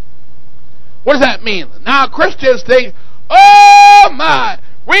practice. What does that mean? Now Christians think, oh my,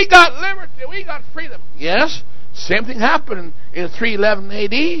 we got liberty, we got freedom. Yes, same thing happened in 311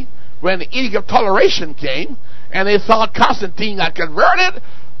 AD when the Edict of Toleration came and they thought Constantine got converted.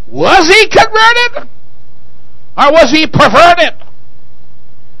 Was he converted? Or was he perverted?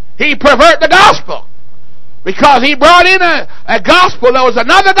 He perverted the gospel because he brought in a gospel that was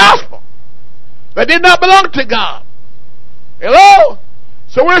another gospel that did not belong to God. Hello?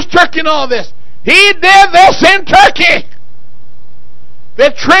 So where's Turkey in all this? He did this in Turkey.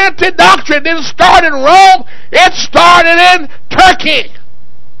 The Trinity doctrine didn't start in Rome. It started in Turkey.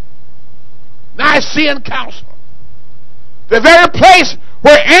 Nicene Council. The very place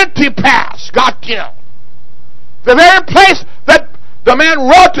where Antipas got killed. The very place that the man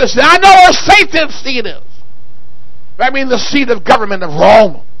wrote to say, I know where Satan's seat is. That means the seat of government of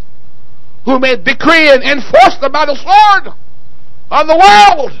Rome. Who made decree and enforced them by the sword of the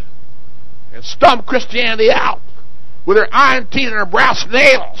world. And stumped Christianity out with her iron teeth and her brass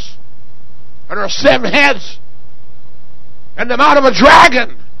nails and her 7 heads and the mouth of a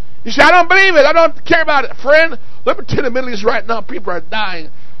dragon. You say, I don't believe it. I don't care about it. Friend, let me tell you, the Middle East right now, people are dying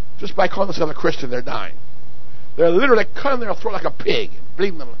just by calling themselves a Christian. They're dying. They're literally cutting their throat like a pig,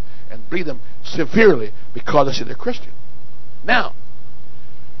 bleeding them severely because they say they're Christian. Now,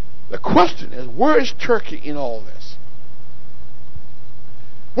 the question is, where is Turkey in all this?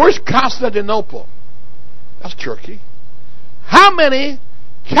 Where's Constantinople? That's Turkey. How many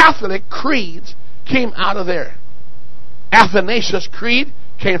Catholic creeds came out of there? Athanasius' Creed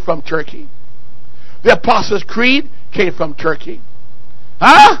came from Turkey. The Apostles' Creed came from Turkey.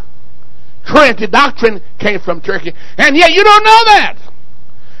 Huh? Trinity doctrine came from Turkey. And yet you don't know that.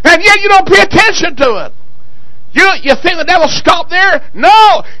 And yet you don't pay attention to it. You think the devil stopped there?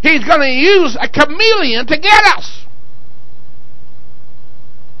 No. He's going to use a chameleon to get us.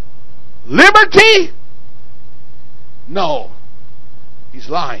 Liberty? No. He's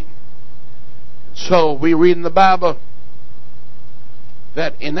lying. So we read in the Bible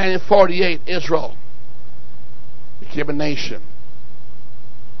that in 1948 Israel became a nation.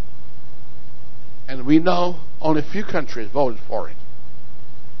 And we know only a few countries voted for it.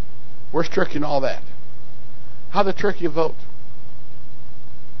 Where's Turkey and all that? How did Turkey vote?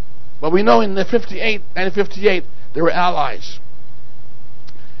 Well, we know in 1958 they were allies.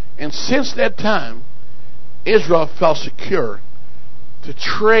 And since that time, Israel felt secure to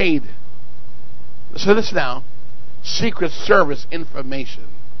trade, listen to this now, Secret Service information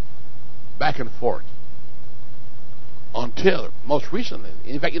back and forth. Until most recently,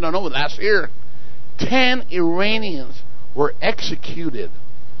 in fact, you don't know, last year, 10 Iranians were executed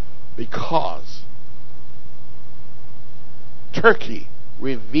because Turkey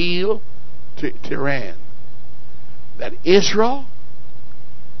revealed to Iran that Israel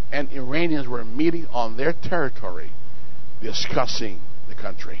and Iranians were meeting on their territory discussing the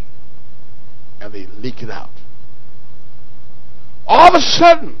country. And they leaked it out. All of a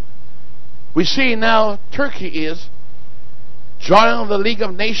sudden, we see now Turkey is joining the League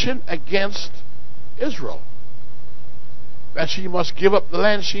of Nations against Israel. That she must give up the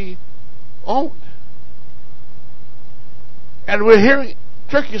land she owned. And we're hearing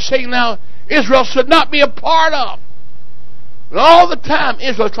Turkey saying now Israel should not be a part of. And all the time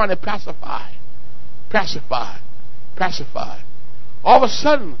Israel is trying to pacify. All of a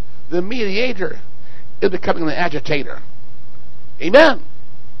sudden the mediator is becoming an agitator. Amen.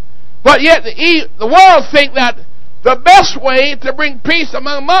 But yet the world think that the best way to bring peace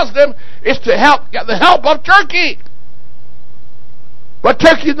among Muslims is to get the help of Turkey. But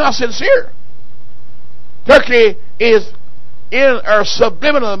Turkey is not sincere. Turkey is in her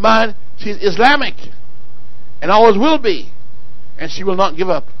subliminal mind, she's Islamic. And always will be. And she will not give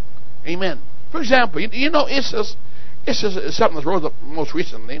up. Amen. For example, you know ISIS is something that's rose up most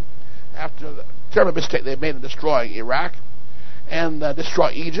recently after the terrible mistake they made in destroying Iraq and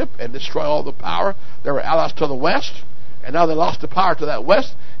destroy Egypt and destroy all the power. They were allies to the West, and now they lost the power to that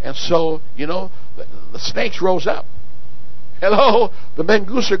West, and so, you know, the snakes rose up. Hello, the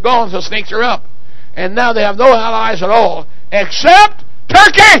Mengus are gone, so the snakes are up. And now they have no allies at all, except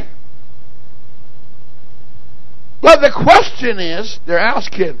Turkey! But the question is, they're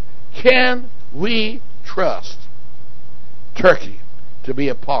asking, can we trust Turkey to be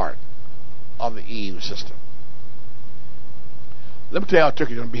a part of the EU system? Let me tell you how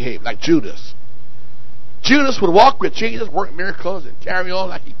Turkey's going to behave. Like Judas. Judas would walk with Jesus, work miracles, and carry on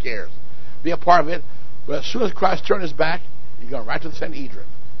like he cares. Be a part of it. But as soon as Christ turned his back, he got right to the Sanhedrin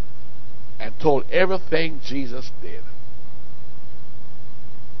and told everything Jesus did.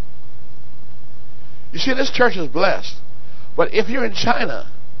 You see, this church is blessed. But if you're in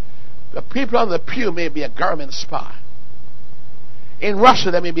China, the people on the pew may be a government spy. In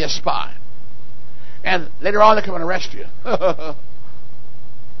Russia, there may be a spy. And later on, they come and arrest you.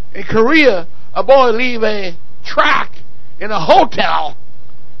 In Korea, a boy leave a tract in a hotel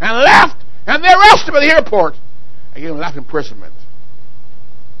and left, and they arrested him at the airport and gave him life imprisonment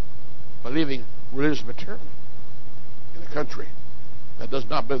for leaving religious material in a country that does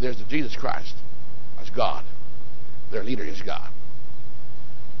not believe there's a Jesus Christ as God. Their leader is God.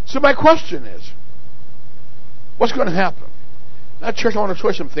 So my question is, what's going to happen? Now, church, I want to show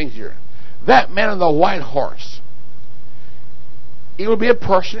you some things here. That man on the white horse, he will be a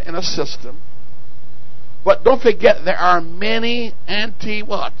person in a system. But don't forget, there are many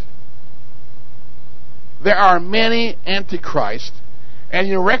what? There are many antichrists, and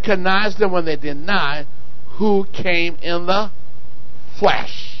you recognize them when they deny who came in the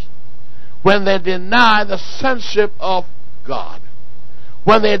flesh. When they deny the sonship of God.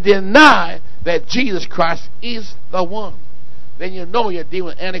 When they deny that Jesus Christ is the one. Then you know you're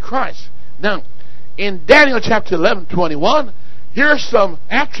dealing with Antichrist. Now, in Daniel chapter 11:21, here's some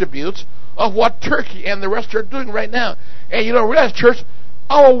attributes of what Turkey and the rest are doing right now. And you don't realize, church,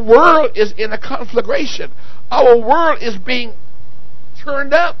 our world is in a conflagration. Our world is being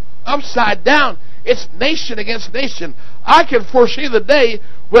turned up, upside down. It's nation against nation. I can foresee the day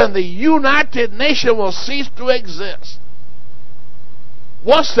when the United Nations will cease to exist.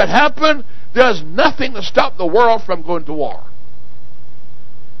 Once that happens, there's nothing to stop the world from going to war.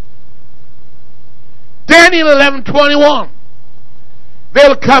 Daniel 11:21.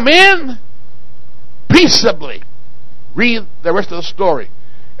 They'll come in peaceably. Read the rest of the story.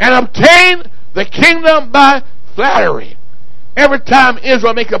 And obtain the kingdom by flattery. Every time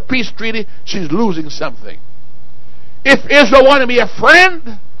Israel make a peace treaty, she's losing something. If Israel wants to be a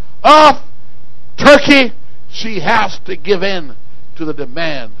friend of Turkey, she has to give in to the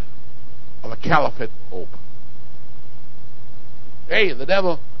demand of a caliphate hope. Hey, the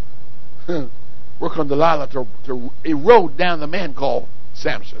devil work on Delilah to erode down the man called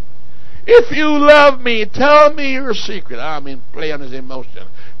Samson. If you love me, tell me your secret. I mean, play on his emotion.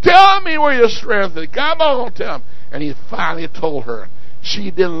 Tell me where your strength is. Come on, tell him. And he finally told her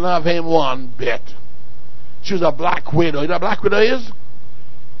she didn't love him one bit. She was a black widow. You know what a black widow is?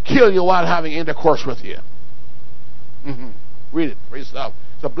 Kill you while having intercourse with you. Read it for yourself.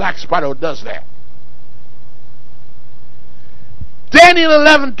 It's a black spider who does that. Daniel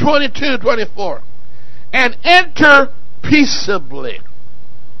 11:22-24. And enter peaceably.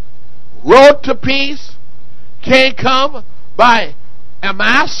 Road to peace can't come by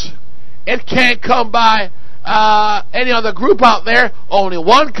Hamas. It can't come by any other group out there. Only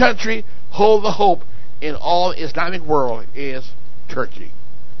one country hold the hope in all the Islamic world is Turkey.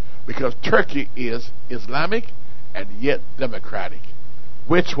 Because Turkey is Islamic and yet democratic.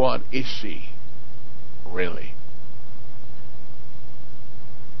 Which one is she? Really?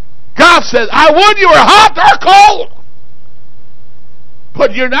 God says, I would you were hot or cold.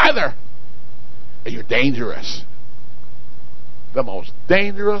 But you're neither. And you're dangerous. The most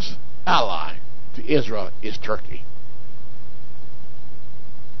dangerous ally to Israel is Turkey.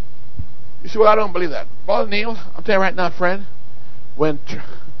 You see, well, I don't believe that. Brother Neil, I'll tell you right now, friend, when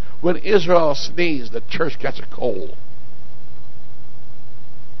Israel sneezes, the church gets a cold.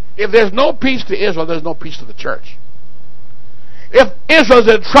 If there's no peace to Israel, there's no peace to the church. If Israel's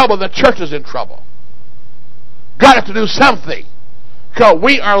in trouble, the church is in trouble. God has to do something. Because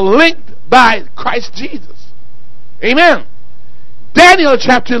we are linked by Christ Jesus. Amen. Daniel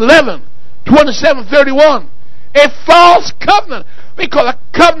chapter 11, 27-31. A false covenant. We call a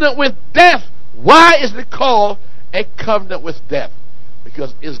covenant with death. Why is it called a covenant with death?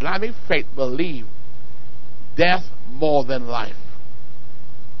 Because Islamic faith believes death more than life.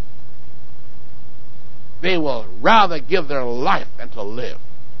 They will rather give their life than to live.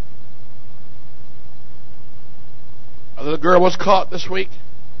 A little girl was caught this week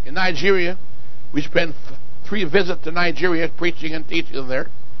in Nigeria. We spent 3 visits to Nigeria preaching and teaching there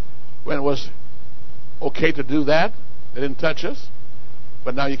when it was okay to do that. They didn't touch us.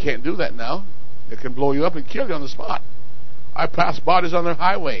 But now you can't do that now. It can blow you up and kill you on the spot. I pass bodies on the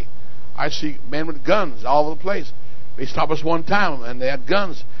highway. I see men with guns all over the place. They stopped us one time and they had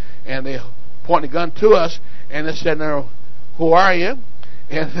guns and they pointed a gun to us and they said, "Now, who are you?"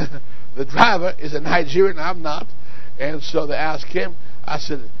 And the driver is a Nigerian, I'm not. And so they asked him. I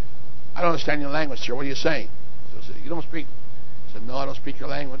said, I don't understand your language, sir. What are you saying? So I said, you don't speak. I said, no, I don't speak your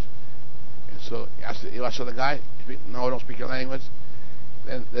language. And so I said, the guy, no, I don't speak your language.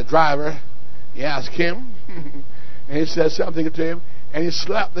 Then the driver, he asked him, and he said something to him, and he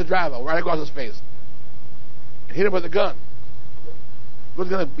slapped the driver right across his face. And hit him with a gun. He was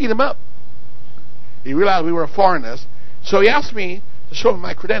going to beat him up. He realized we were foreigners. So he asked me to show him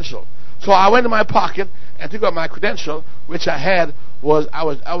my credential. So I went to my pocket and took out my credential, which I had I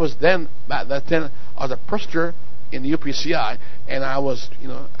was then back then I was a prisoner in the UPCI, and I was,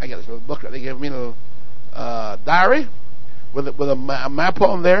 I got this little book. They gave me a little diary with a map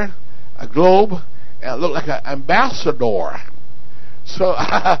on there, a globe, and it looked like an ambassador. So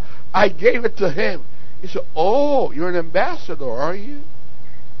I gave it to him. He said, "Oh, you're an ambassador, are you?"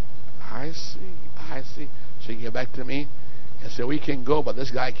 I see. So he came back to me and said, "We can go, but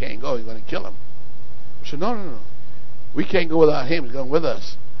this guy can't go. He's going to kill him." I said, No. We can't go without him. He's going with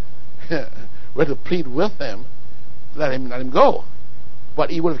us. We had to plead with him, let him go.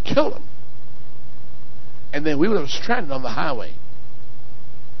 But he would have killed him. And then we would have stranded on the highway.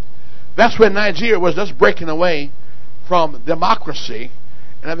 That's when Nigeria was just breaking away from democracy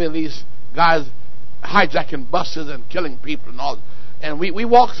and having these guys hijacking buses and killing people and all. And we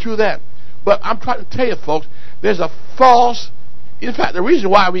walked through that. But I'm trying to tell you, folks, there's a false... In fact, the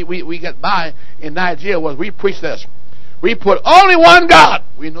reason why we get by in Nigeria was we preach this. We put only one God.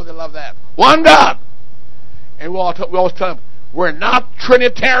 We know they love that. One God. And we always tell them, we're not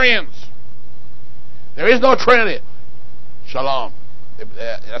Trinitarians. There is no Trinity. Shalom.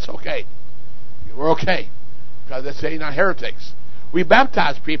 That's okay. We're okay. Because they say you're not heretics. We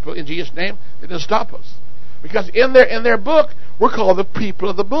baptize people in Jesus' name. They didn't stop us. Because in their book, we're called the people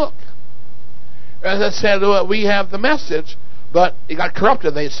of the book. As I said, we have the message, but it got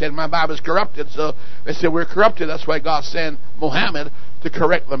corrupted. They said, my Bible is corrupted. So they said, we're corrupted. That's why God sent Muhammad to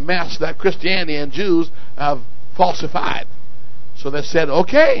correct the mess that Christianity and Jews have falsified. So they said,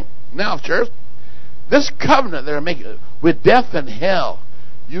 okay, now, church, this covenant they're making with death and hell,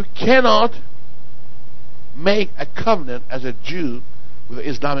 you cannot make a covenant as a Jew with an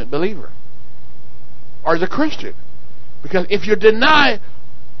Islamic believer or as a Christian. Because if you deny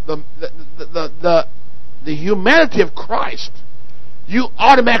the humanity of Christ, you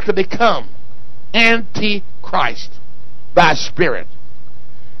automatically become anti-Christ by spirit.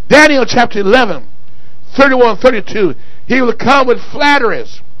 Daniel chapter 11, 31, 32. He will come with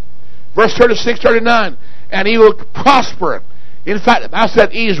flatteries. Verse 36, 39. And he will prosper. In fact, I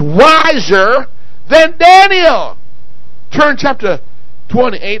said he is wiser than Daniel. Turn chapter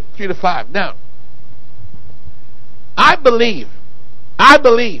 28, 3 to 5. Now, I believe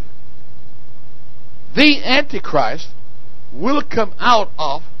the Antichrist will come out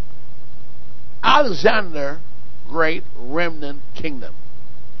of Alexander Great remnant kingdom.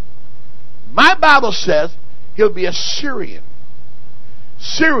 My Bible says he'll be a Syrian.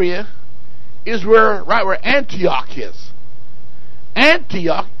 Syria is where Antioch is.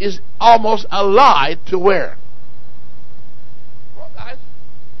 Antioch is almost allied to where? Well, guys,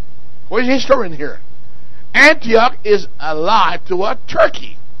 where's the historian here? Antioch is allied to what?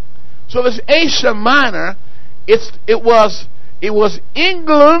 Turkey. So this Asia Minor, it was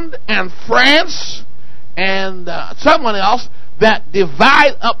England and France and someone else that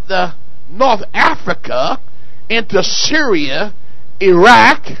divide up the North Africa into Syria,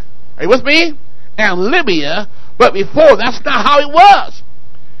 Iraq, are you with me? And Libya. But before, that's not how it was.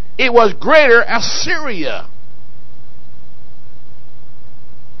 It was Greater Assyria.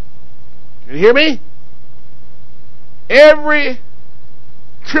 Can you hear me? Every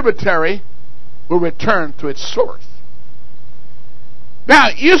tributary will return to its source. Now,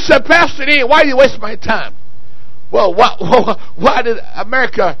 you said, Pastor D, why do you waste my time? Well, why did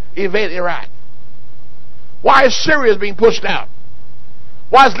America invade Iraq? Why is Syria being pushed out?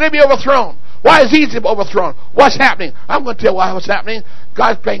 Why is Libya overthrown? Why is Egypt overthrown? What's happening? I'm going to tell you what's happening.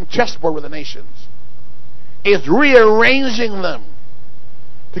 God's playing chessboard with the nations. It's rearranging them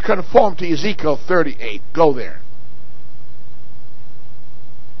to conform to Ezekiel 38. Go there.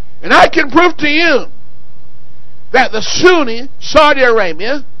 And I can prove to you that the Sunni, Saudi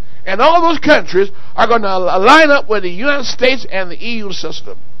Arabia, and all those countries are going to line up with the United States and the EU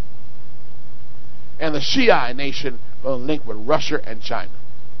system. And the Shia nation will link with Russia and China.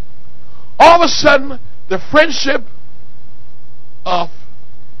 All of a sudden, the friendship of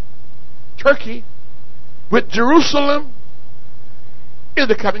Turkey with Jerusalem is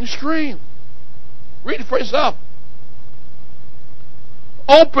becoming strained. Read it for yourself.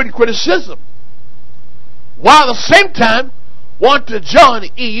 Open criticism, while at the same time want to join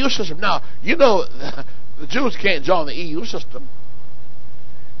the EU system. Now, you know the Jews can't join the EU system.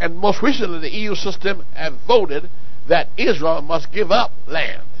 And most recently, the EU system have voted that Israel must give up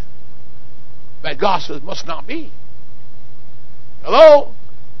land. That God says must not be. Hello?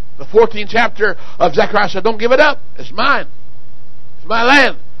 The 14th chapter of Zechariah said, don't give it up. It's mine. It's my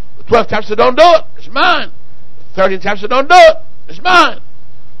land. The 12th chapter said, don't do it. It's mine. The 13th chapter said, don't do it. It's mine.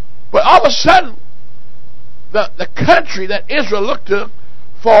 But all of a sudden, the country that Israel looked to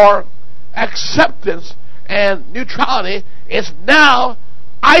for acceptance and neutrality is now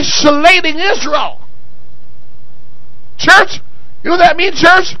isolating Israel. Church, you know what that means,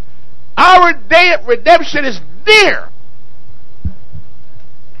 church? Our day of redemption is near.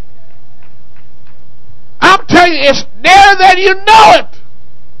 I'm telling you, it's nearer than you know it.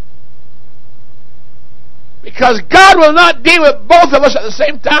 Because God will not deal with both of us at the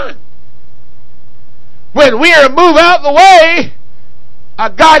same time. When we are moved out of the way,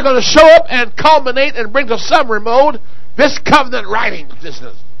 a guy's going to show up and culminate and bring to summary mode this covenant writing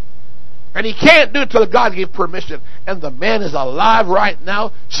business. And he can't do it until God gives permission. And the man is alive right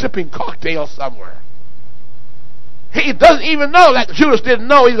now, sipping cocktails somewhere. He doesn't even know, like Judas didn't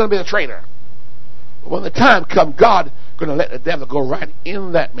know he's going to be a traitor. But when the time comes, God is going to let the devil go right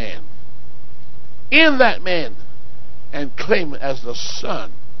in that man. In that man. And claim him as the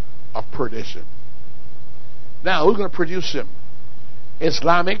son of perdition. Now, who's going to produce him?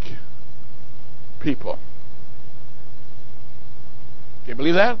 Islamic people. Can you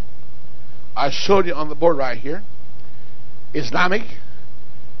believe that? I showed you on the board right here. Islamic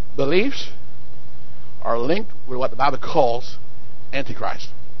beliefs are linked with what the Bible calls Antichrist.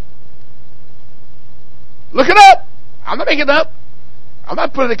 Look it up. I'm not making it up. I'm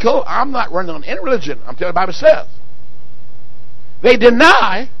not political. I'm not running on any religion. I'm telling you what the Bible says. They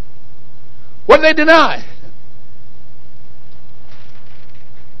deny. What do they deny?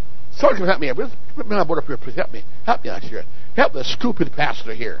 Someone can help me. Put me on board up here, please. Help me. Help me out here. Help the stupid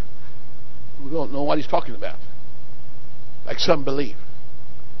pastor here who don't know what he's talking about. Like some believe.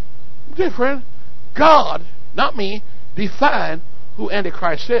 Okay, friend. God, not me, define who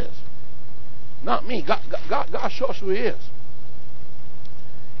Antichrist is. Not me. God shows who he is.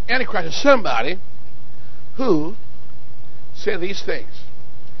 Antichrist is somebody who said these things.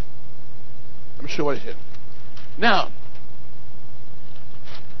 Let me show you what he said. Now,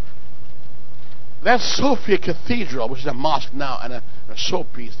 that Sophia Cathedral, which is a mosque now and a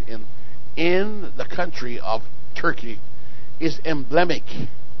showpiece in the country of Turkey, is emblematic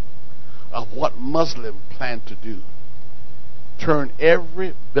of what Muslims plan to do. Turn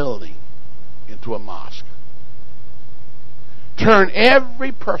every building into a mosque. Turn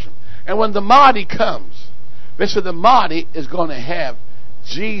every person. And when the Mahdi comes, they said the Mahdi is going to have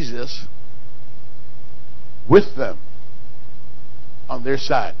Jesus with them on their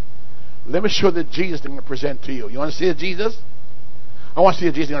side. Let me show the Jesus they're going to present to you. You want to see the Jesus? I want to see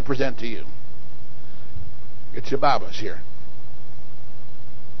the Jesus they're going to present to you. Get your Bibles here.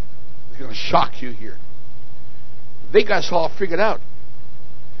 It's going to shock you here. They got us all figured out.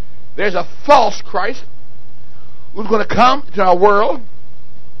 There's a false Christ who's going to come to our world,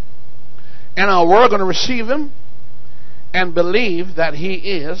 and our world going to receive him and believe that he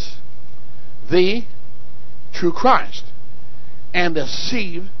is the true Christ and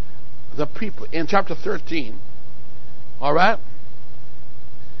deceive the people. In chapter 13, all right,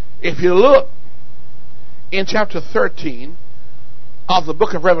 if you look in chapter 13 of the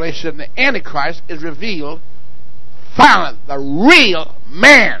book of Revelation, the Antichrist is revealed finally, the real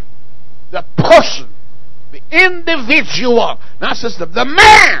man, the person, the individual, not system, the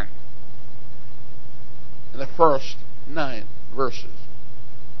man, in the first 9 verses.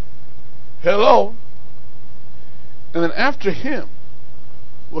 Hello. And then after him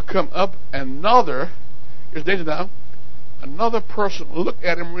will come up another, here's David now, another person. Look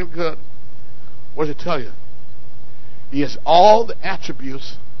at him real good. What does it tell you? He has all the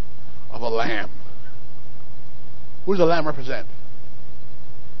attributes of a lamb. Who does the lamb represent?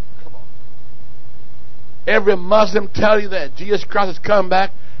 Come on. Every Muslim tell you that Jesus Christ has come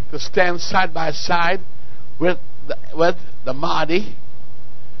back to stand side by side with the Mahdi,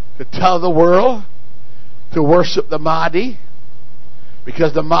 to tell the world to worship the Mahdi,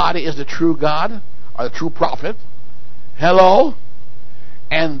 because the Mahdi is the true God or the true prophet. Hello?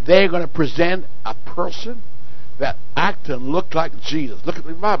 And they're going to present a person that acted and looked like Jesus. Look at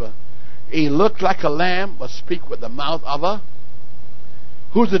the Bible. He looked like a lamb, but speak with the mouth of a...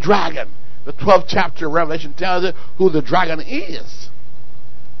 Who's the dragon? The 12th chapter of Revelation tells you who the dragon is.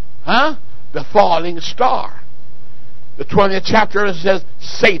 Huh? The falling star. The 20th chapter says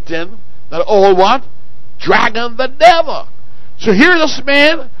Satan, the old what? Dragon, the devil. So here's this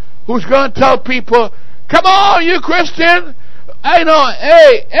man who's going to tell people, Come on, you Christian. I know,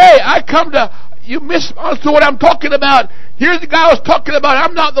 hey, I come to, you misunderstood what I'm talking about. Here's the guy I was talking about.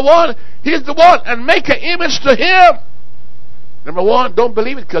 I'm not the one. He's the one. And make an image to him. Number one, don't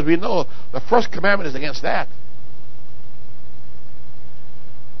believe it, because we know the first commandment is against that.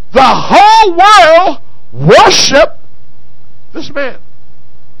 The whole world worship this man.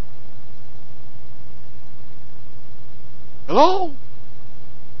 Hello?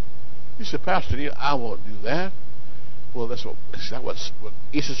 You said, Pastor Neil, I won't do that. Well, that's what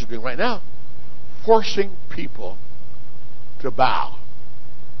ISIS is doing right now. Forcing people to bow,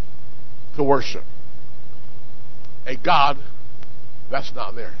 to worship a God that's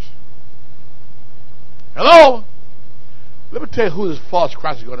not theirs. Hello? Let me tell you who this false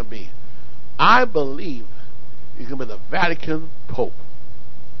Christ is going to be. I believe he's going to be the Vatican Pope.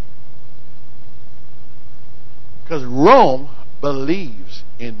 Because Rome believes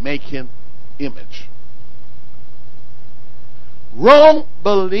in making image. Rome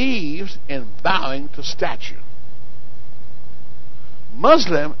believes in bowing to statue.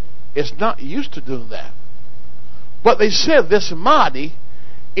 Muslim is not used to doing that. But they said this Mahdi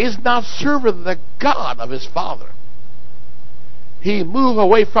is not serving the God of his father. He moved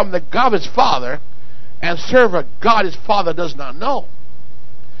away from the God of his father and serve a God his father does not know.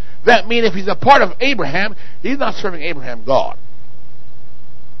 That means if he's a part of Abraham, he's not serving Abraham God.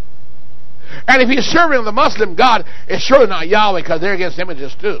 And if he's serving the Muslim God, it's surely not Yahweh, because they're against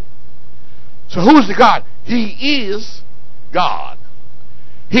images too. So who's the God? He is God.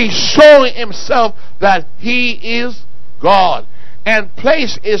 He's showing himself that he is God. And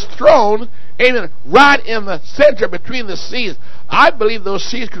place is thrown, amen, right in the center between the seas. I believe those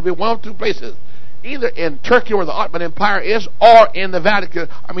seas could be one of two places. Either in Turkey, where the Ottoman Empire is, or in the Vatican,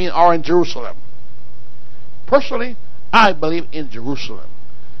 or in Jerusalem. Personally, I believe in Jerusalem,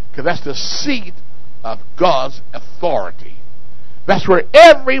 because that's the seat of God's authority. That's where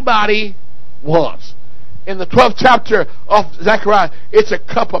everybody was. In the 12th chapter of Zechariah, it's a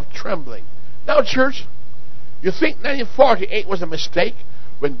cup of trembling. Now, church, you think 1948 was a mistake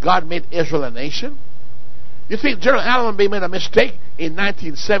when God made Israel a nation? You think General Allenby made a mistake in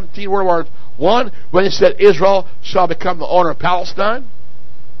 1917, World War I, when he said Israel shall become the owner of Palestine?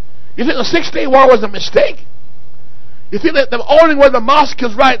 You think the Six-Day War was a mistake? You think that the owning where the mosque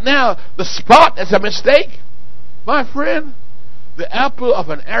is right now, the spot, is a mistake? My friend, the apple of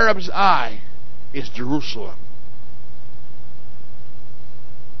an Arab's eye is Jerusalem.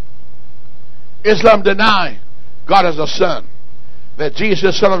 Islam deny God as a son, that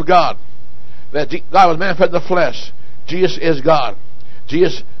Jesus is Son of God, that God was manifested in the flesh. Jesus is God.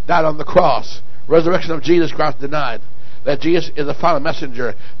 Jesus died on the cross. Resurrection of Jesus Christ denied. That Jesus is the final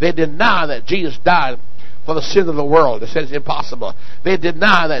messenger. They deny that Jesus died for the sin of the world. They said it's impossible. They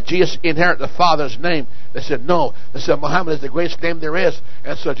deny that Jesus inherited the Father's name. They said no. They said Muhammad is the greatest name there is,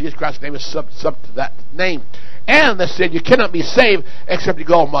 and so Jesus Christ's name is sub to that name. And they said you cannot be saved except you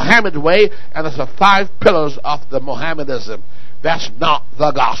go Muhammad's way, and there's the 5 pillars of the Mohammedanism. That's not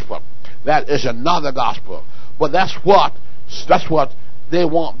the gospel. That is another gospel. But that's what they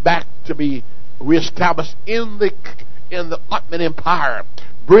want back to be reestablished in the Ottoman Empire.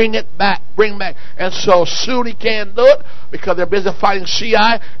 Bring it back, bring back. And so Sunni can't do it because they're busy fighting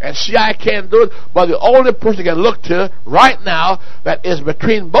Shia, and Shia can't do it. But the only person you can look to right now that is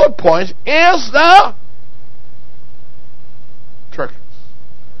between both points is the Turks.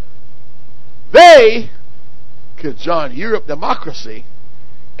 They could join Europe democracy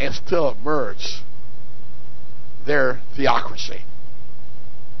and still merge their theocracy.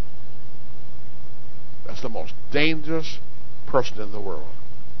 That's the most dangerous person in the world.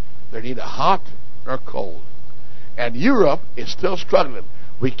 They're neither hot nor cold. And Europe is still struggling.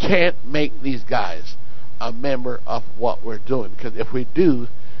 We can't make these guys a member of what we're doing, because if we do,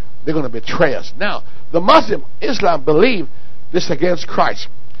 they're going to betray us. Now, the Muslim Islam believe this against Christ.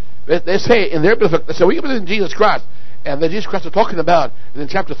 They say in their belief, they say we believe in Jesus Christ, and that Jesus Christ they're talking about is in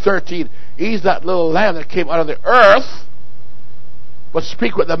chapter 13. He's that little lamb that came out of the earth, but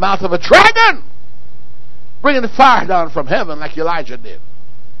speak with the mouth of a dragon, bringing the fire down from heaven like Elijah did,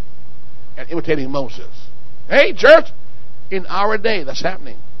 and imitating Moses. Hey, church, in our day, that's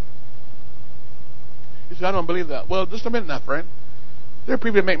happening. You say, I don't believe that. Well, just a minute now, friend. There are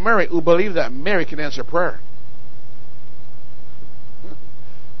people who make Mary who believe that Mary can answer prayer.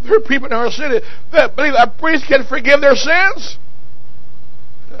 There are people in our city that believe a priest can forgive their sins.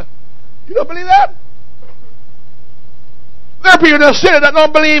 You don't believe that? There are people in our city that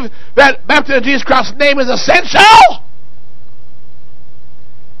don't believe that baptism in Jesus Christ's name is essential.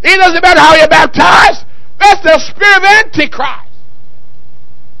 It doesn't matter how you're baptized. That's the spirit of Antichrist.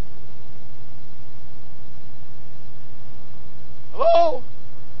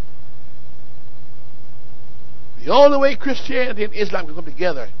 The only way Christianity and Islam can come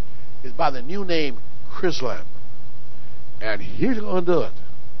together is by the new name, Chrislam. And here's going to do it.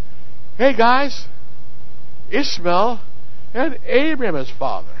 Hey guys, Ishmael and Abraham his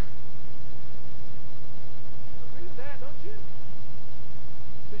father. Agree with that, don't you?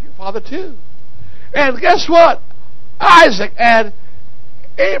 He's your father too. And guess what? Isaac and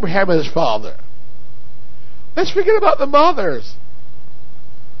Abraham his father. Let's forget about the mothers.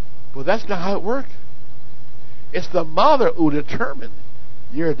 Well, that's not how it works. It's the mother who determined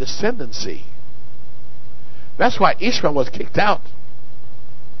your descendancy. That's why Ishmael was kicked out.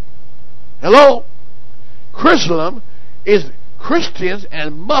 Hello? Chrislam is Christians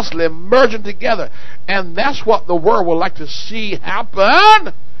and Muslim merging together. And that's what the world would like to see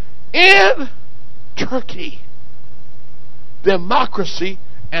happen in Turkey. Democracy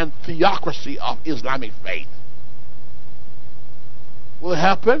and theocracy of Islamic faith. Will it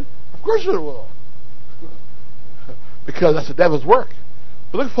happen? Of course it will. Because that's the devil's work.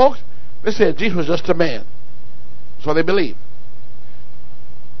 But look, folks, they said Jesus was just a man. That's what they believe.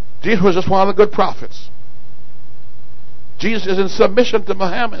 Jesus was just one of the good prophets. Jesus is in submission to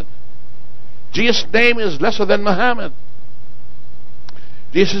Muhammad. Jesus' name is lesser than Muhammad.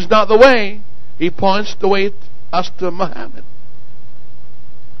 Jesus is not the way. He points the way us to Muhammad.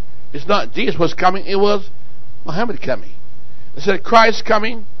 It's not Jesus was coming, it was Muhammad coming. They said Christ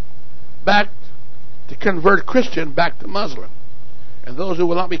coming back to convert Christian back to Muslim. And those who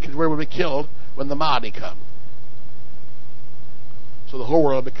will not be converted will be killed when the Mahdi comes. So the whole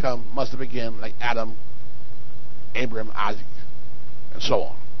world must have again like Adam, Abraham, Isaac, and so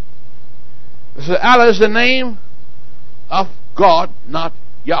on. They said Allah is the name of God, not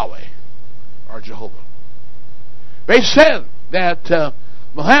Yahweh or Jehovah. They said that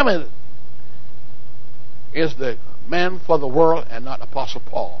Muhammad is the man for the world and not Apostle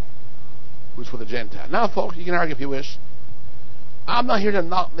Paul, who's for the Gentile. Now, folks, you can argue if you wish. I'm not here to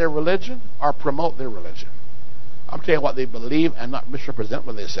knock their religion or promote their religion. I'm telling you what they believe and not misrepresent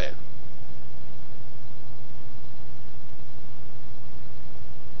what they say.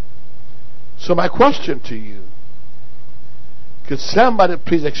 So my question to you, could somebody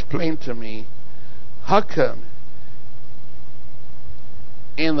please explain to me how come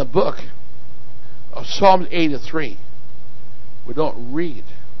in the book of Psalms 83 we don't read,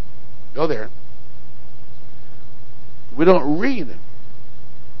 go there, we don't read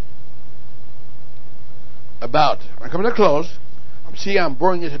about, I'm coming to close, I'm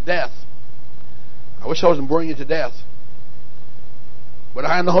boring you to death. I wish I wasn't boring you to death, but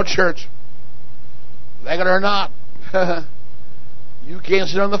I know church, like it or not, you can't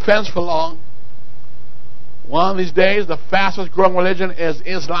sit on the fence for long. One of these days, the fastest growing religion is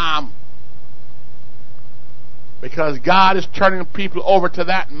Islam. Because God is turning people over to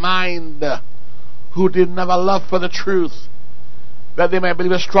that mind who didn't have a love for the truth, that they may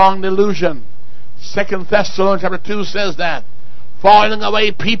believe a strong delusion. 2 Thessalonians chapter 2 says that. Falling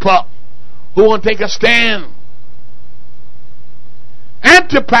away people who won't take a stand.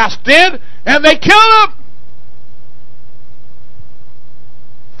 Antipas did, and they killed him.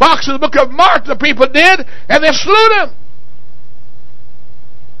 Fox in the book of Mark, the people did, and they slew them.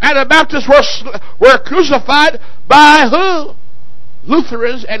 And the Baptists were crucified by who?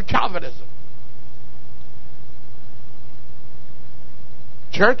 Lutherans and Calvinism.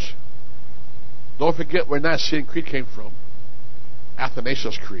 Church, don't forget where Nicene Creed came from.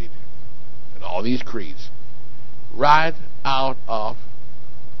 Athanasius Creed. And all these creeds. Right out of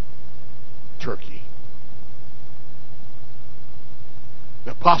Turkey.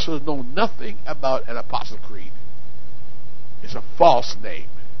 The apostles know nothing about an apostle creed. It's a false name.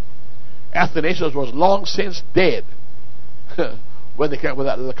 Athanasius was long since dead when they came up with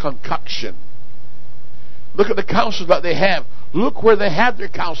that little concoction. Look at the councils that they have. Look where they had their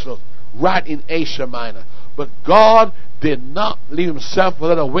councils. Right in Asia Minor. But God did not leave himself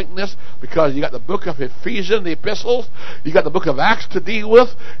without a weakness, because you got the book of Ephesians, the epistles. You got the book of Acts to deal with.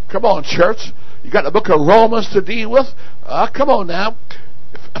 Come on, church. You got the book of Romans to deal with. Come on now.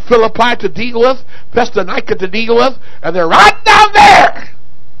 Philippi to deal with. Thessalonica to deal with. And they're right down there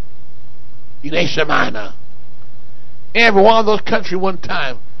in Asia Minor. Every one of those countries one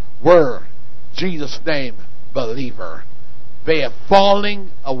time were Jesus' name believer. They are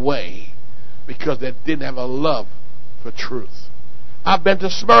falling away because they didn't have a love for truth. I've been to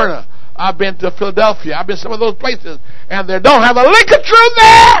Smyrna. I've been to Philadelphia. I've been to some of those places, and they don't have a lick of truth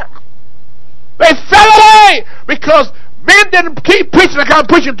there. They fell away because men didn't keep preaching like I'm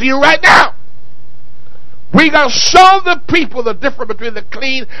preaching to you right now. We got to show the people the difference between the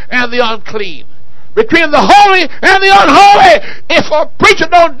clean and the unclean, between the holy and the unholy. If a preacher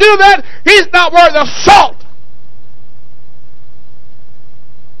don't do that, he's not worth the salt.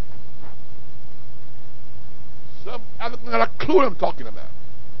 I don't have a clue what I'm talking about.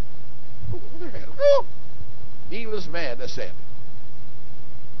 Needless man, they said.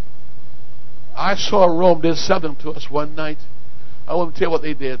 I saw Rome did something to us one night. I won't tell you what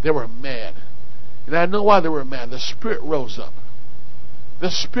they did. They were mad. And I know why they were mad. The Spirit rose up. The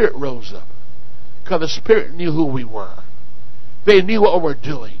Spirit rose up. Because the Spirit knew who we were. They knew what we were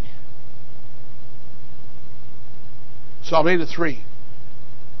doing. Psalm 83.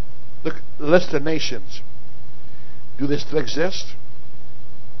 Look, the list of nations. Do they still exist?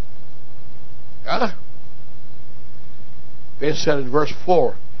 Huh? They said in verse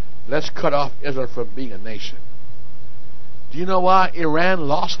 4, let's cut off Israel from being a nation. Do you know why Iran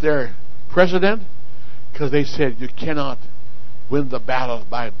lost their president? Because they said you cannot win the battle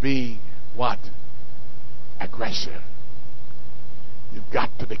by being what? Aggressive. You've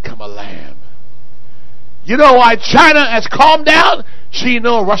got to become a lamb. You know why China has calmed down? She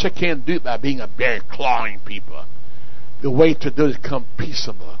knows Russia can't do it by being a bear clawing people. The way to do it is become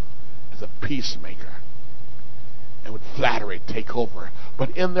peaceable as a peacemaker. And with flattery take over.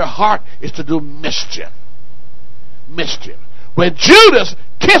 But in their heart is to do mischief. Mischief. When Judas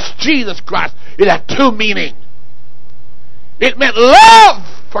kissed Jesus Christ, it had two meanings. It meant love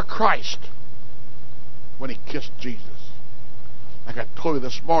for Christ when he kissed Jesus. Like I told you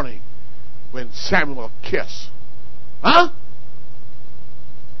this morning, when Samuel kissed. Huh?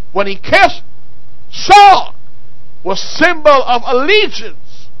 When he kissed, Saul was symbol of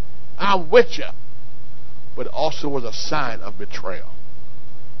allegiance. I'm with you. But also was a sign of betrayal.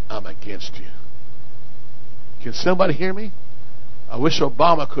 I'm against you. Can somebody hear me? I wish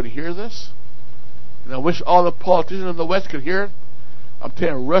Obama could hear this. And I wish all the politicians in the West could hear it. I'm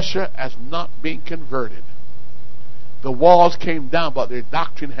telling you, Russia has not been converted. The walls came down, but their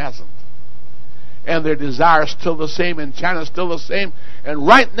doctrine hasn't. And their desire is still the same, and China is still the same. And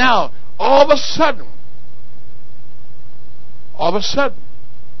right now, all of a sudden,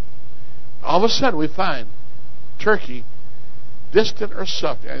 we find Turkey distant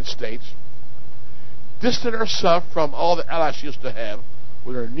herself from the United States, distant herself from all the allies she used to have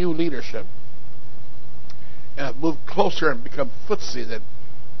with her new leadership, and have moved closer and become footsies and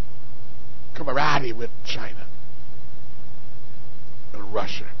camaraderie with China and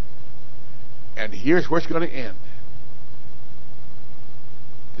Russia. And here's where it's going to end.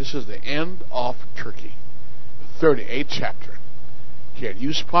 This is the end of Turkey, the 38th chapter. Can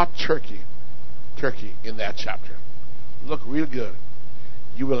you spot Turkey in that chapter? Look real good.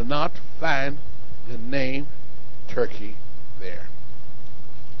 You will not find the name Turkey there.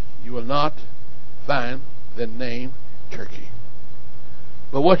 You will not find the name Turkey.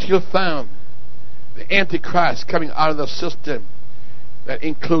 But what you'll find, the Antichrist coming out of the system that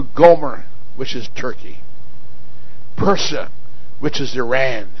include Gomer, which is Turkey, Persia, which is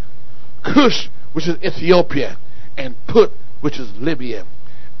Iran, Cush, which is Ethiopia, and Put, which is Libya,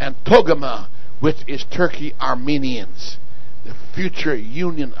 and Togarmah, which is Turkey Armenians. The future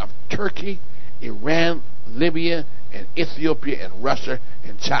union of Turkey, Iran, Libya, and Ethiopia, and Russia,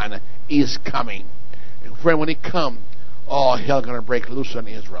 and China is coming. And friend, when it comes, all hell going to break loose on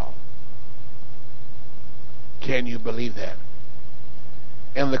Israel. Can you believe that?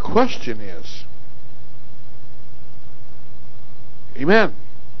 And the question is, amen,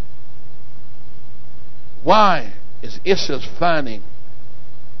 why is ISIS finding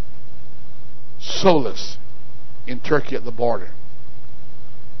solace in Turkey at the border?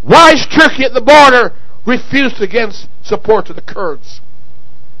 Why is Turkey at the border refused to give support to the Kurds?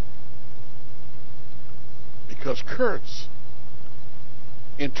 Because Kurds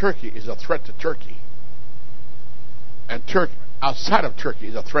in Turkey is a threat to Turkey. And Turkey outside of Turkey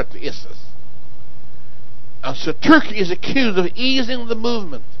is a threat to ISIS. And so Turkey is accused of easing the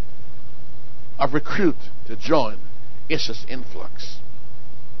movement of recruit to join ISIS influx.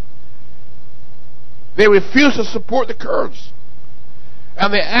 They refuse to support the Kurds.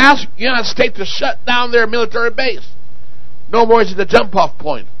 And they ask the United States to shut down their military base. No more is it the jump-off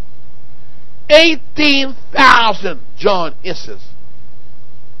point. 18,000 joined ISIS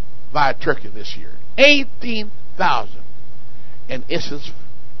via Turkey this year. 18,000. And ISIS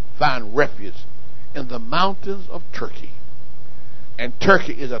found refuge in the mountains of Turkey. And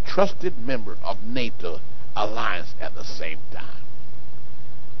Turkey is a trusted member of NATO alliance at the same time.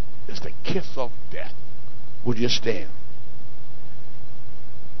 It's the kiss of death. Would you stand?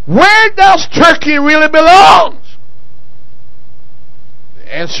 Where does Turkey really belong?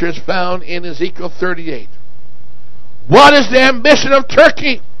 The answer is found in Ezekiel 38. What is the ambition of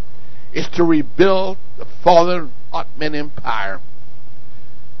Turkey? It's to rebuild the fallen Ottoman Empire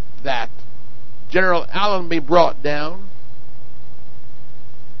that General Allenby brought down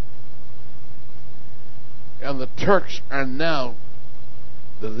And the Turks are now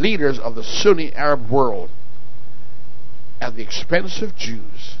the leaders of the Sunni Arab world at the expense of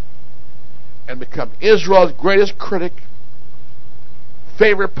Jews, and become Israel's greatest critic,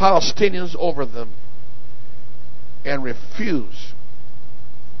 favor Palestinians over them, and refuse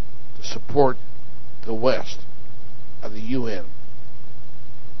to support the West and the UN.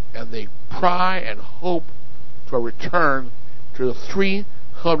 And they pry and hope to a return to the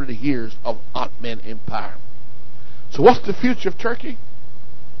 300 years of Ottoman Empire. So what's the future of Turkey?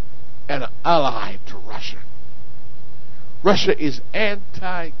 An ally to Russia. Russia is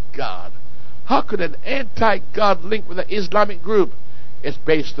anti-God. How could an anti-God link with an Islamic group? It's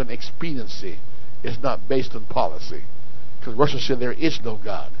based on expediency. It's not based on policy. Because Russia said there is no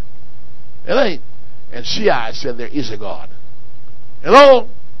God. It ain't. And Shia said there is a God. Hello?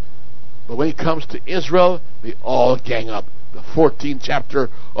 But when it comes to Israel, they all gang up. The 14th chapter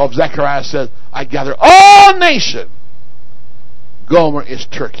of Zechariah says, I gather all nations. Gomer is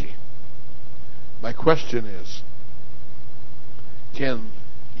Turkey. My question is, can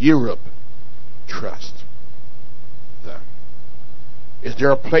Europe trust them? Is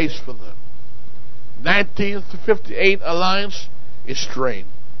there a place for them? 1958 alliance is strained.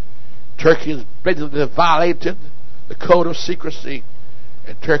 Turkey has blatantly violated the code of secrecy,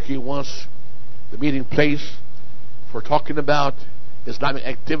 and Turkey wants the meeting place for talking about Islamic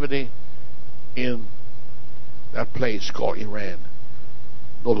activity in that place called Iran.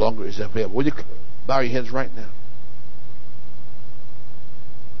 No longer is available. Will you bow your heads right now?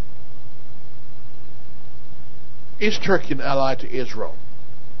 Is Turkey an ally to Israel?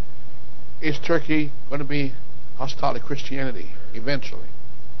 Is Turkey going to be hostile to Christianity eventually?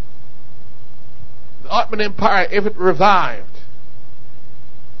 The Ottoman Empire, if it revived,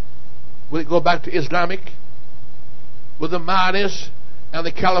 will it go back to Islamic? Will the Mahdi's and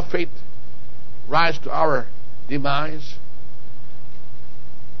the Caliphate rise to our demise?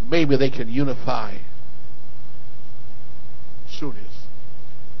 Maybe they can unify Sunnis.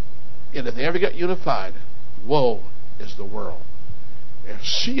 And if they ever get unified, woe is the world. If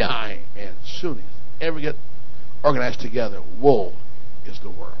Shia and Sunnis ever get organized together, woe is the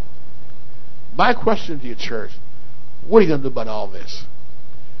world. My question to you, church, what are you going to do about all this?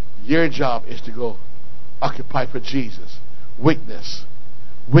 Your job is to go occupy for Jesus. Weakness.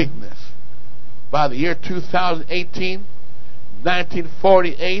 By the year 2018,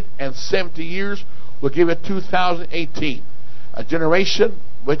 1948 and 70 years will give it 2018. A generation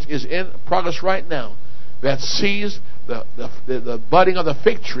which is in progress right now that sees the budding of the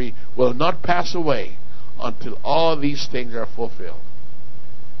fig tree will not pass away until all these things are fulfilled.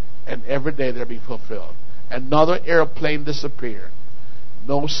 And every day they're being fulfilled. Another airplane disappeared.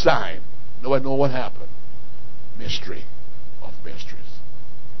 No sign. Nobody knows what happened. Mystery of mysteries.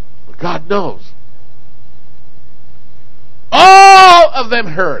 But God knows. All of them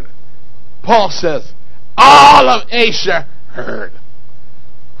heard. Paul says, all of Asia heard.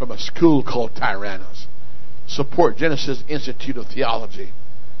 From a school called Tyrannus. Support Genesis Institute of Theology.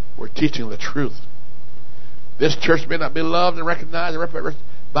 We're teaching the truth. This church may not be loved and recognized and represented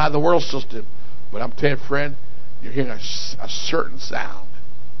by the world system, but I'm telling you, friend, you're hearing a certain sound.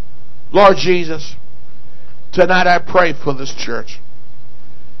 Lord Jesus, tonight I pray for this church,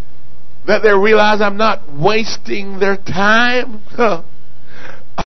 that they realize I'm not wasting their time.